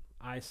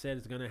I said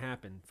is going to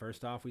happen.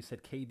 First off, we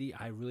said KD.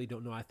 I really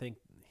don't know. I think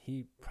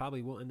he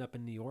probably will end up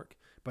in New York,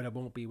 but it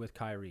won't be with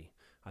Kyrie.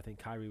 I think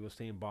Kyrie will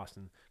stay in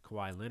Boston.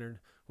 Kawhi Leonard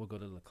will go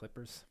to the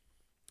Clippers.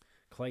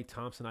 Klay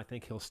Thompson, I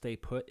think he'll stay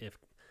put.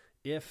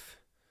 If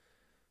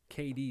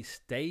KD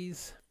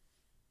stays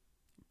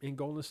in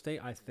Golden State,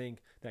 I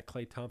think that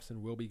Klay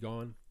Thompson will be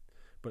gone.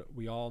 But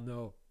we all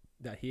know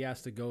that he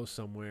has to go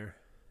somewhere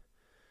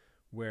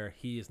where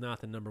he is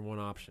not the number one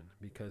option,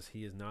 because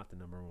he is not the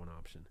number one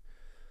option.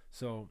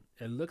 So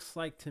it looks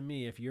like to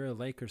me, if you're a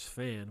Lakers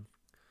fan,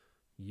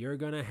 you're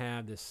going to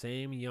have the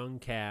same young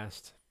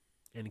cast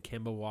and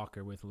Kemba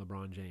Walker with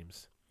LeBron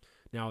James.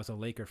 Now, as a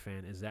Laker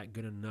fan, is that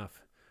good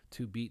enough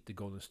to beat the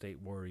Golden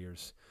State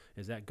Warriors?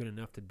 Is that good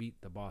enough to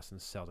beat the Boston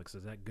Celtics?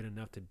 Is that good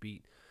enough to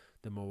beat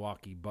the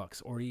Milwaukee Bucks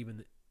or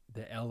even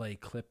the LA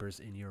Clippers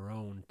in your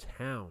own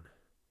town?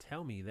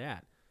 Tell me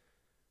that.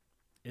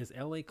 Is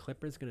LA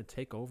Clippers going to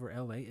take over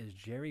LA? Is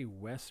Jerry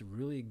West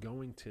really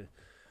going to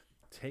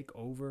take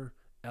over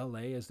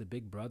LA as the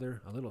big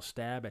brother? A little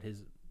stab at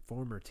his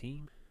former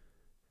team?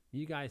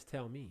 You guys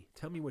tell me.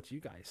 Tell me what you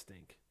guys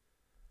think.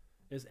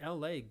 Is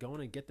LA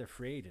going to get their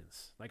free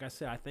agents? Like I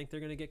said, I think they're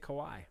going to get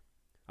Kawhi.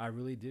 I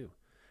really do.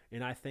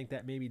 And I think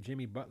that maybe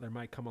Jimmy Butler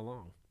might come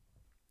along.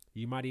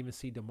 You might even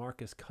see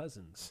DeMarcus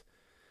Cousins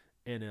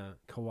and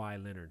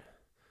Kawhi Leonard.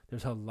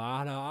 There's a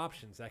lot of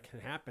options that can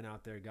happen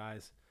out there,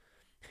 guys.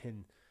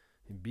 and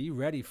be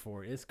ready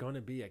for it. It's going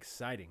to be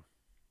exciting.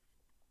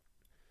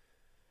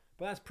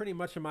 But that's pretty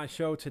much of my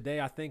show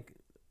today.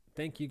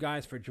 Thank you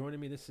guys for joining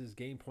me. This is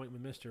Game Point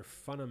with Mr.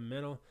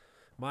 Fundamental,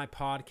 my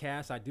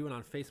podcast. I do it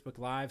on Facebook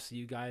Live, so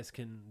you guys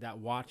can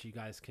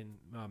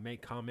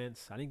make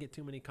comments. I didn't get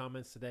too many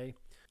comments today.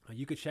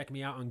 You could check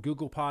me out on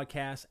Google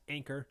Podcasts,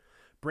 Anchor,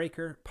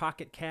 Breaker,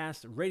 Pocket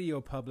Cast,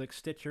 Radio Public,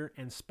 Stitcher,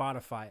 and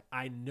Spotify.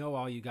 I know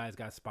all you guys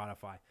got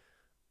Spotify.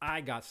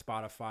 I got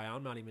Spotify.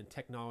 I'm not even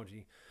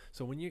technology.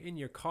 So when you're in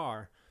your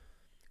car,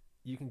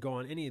 you can go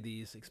on any of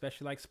these,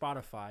 especially like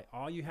Spotify.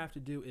 All you have to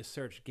do is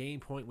search Game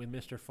Point with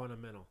Mr.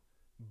 Fundamental.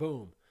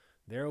 Boom.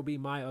 There will be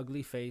my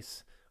ugly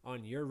face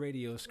on your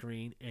radio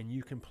screen, and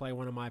you can play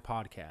one of my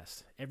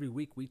podcasts. Every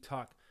week we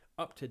talk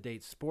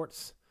up-to-date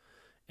sports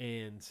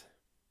and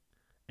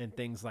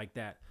things like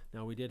that.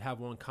 Now, we did have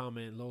one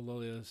comment.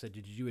 Lolo said,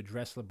 did you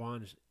address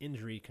LeBron's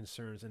injury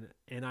concerns?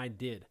 And I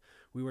did.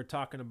 We were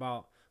talking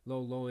about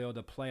Lolo,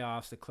 the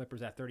playoffs, the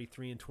Clippers at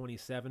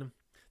 33-27,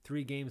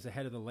 3 games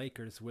ahead of the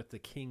Lakers with the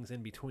Kings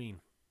in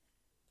between.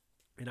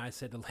 And I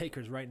said the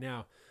Lakers right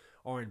now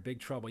are in big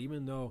trouble.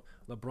 Even though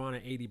LeBron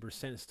at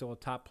 80% is still a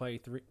top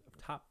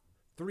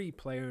 3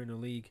 player in the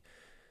league,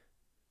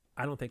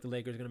 I don't think the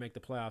Lakers are going to make the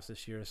playoffs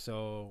this year.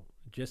 So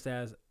just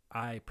as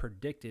I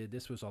predicted,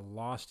 this was a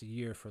lost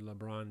year for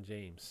LeBron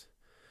James.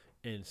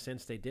 And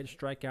since they did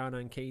strike out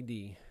on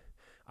KD,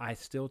 I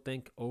still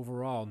think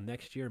overall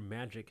next year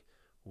Magic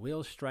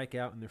will strike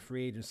out in the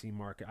free agency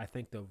market. I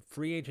think the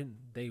free agent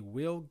they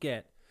will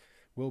get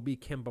will be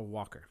Kemba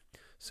Walker.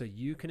 So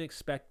you can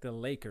expect the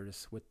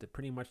Lakers with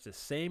pretty much the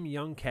same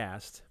young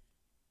cast,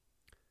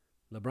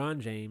 LeBron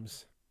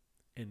James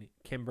and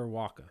Kemba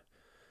Walker.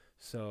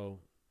 So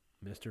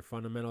Mr.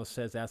 Fundamental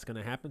says that's going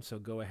to happen, so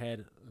go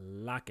ahead,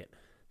 lock it.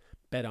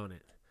 Bet on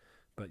it.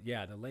 But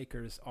yeah, the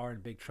Lakers are in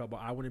big trouble.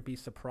 I wouldn't be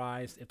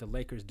surprised if the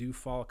Lakers do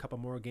fall a couple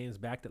more games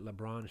back that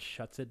LeBron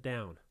shuts it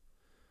down,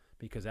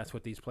 because that's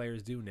what these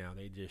players do now.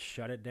 They just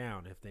shut it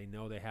down if they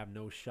know they have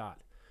no shot.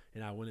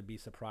 And I wouldn't be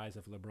surprised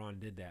if LeBron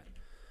did that.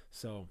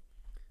 So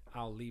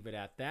I'll leave it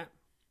at that.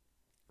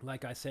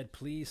 Like I said,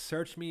 please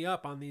search me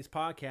up on these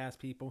podcasts,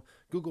 people.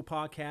 Google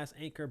Podcasts,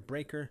 Anchor,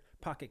 Breaker,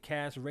 Pocket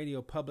Cast,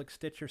 Radio Public,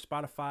 Stitcher,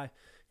 Spotify.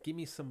 Give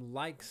me some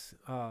likes.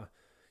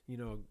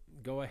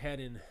 Go ahead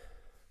and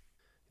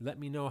let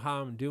me know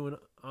how I'm doing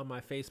on my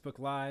Facebook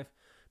Live.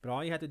 But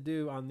all you have to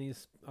do on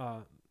these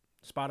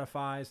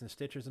Spotifys and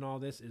Stitchers and all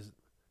this is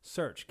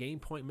search Game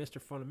Point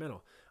Mr.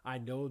 Fundamental. I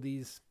know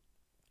these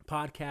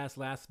podcasts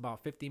last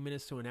about 15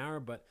 minutes to an hour,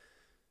 but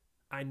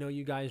I know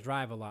you guys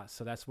drive a lot.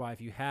 So that's why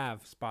if you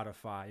have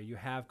Spotify or you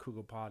have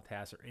Google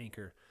Podcasts or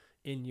Anchor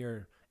in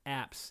your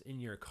apps in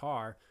your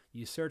car,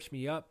 you search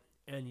me up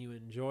and you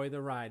enjoy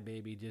the ride,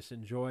 baby. Just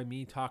enjoy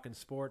me talking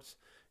sports.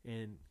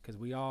 And because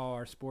we all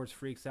are sports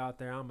freaks out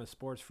there. I'm a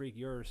sports freak.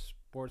 You're a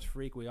sports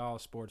freak. We all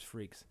sports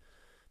freaks.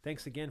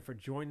 Thanks again for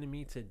joining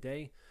me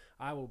today.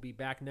 I will be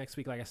back next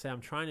week. Like I said, I'm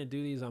trying to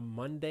do these on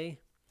Monday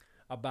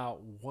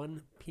about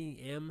 1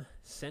 p.m.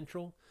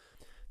 Central.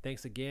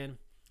 Thanks again.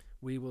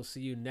 We will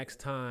see you next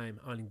time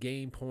on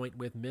Game Point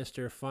with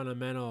Mr.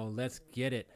 Fundamental. Let's get it.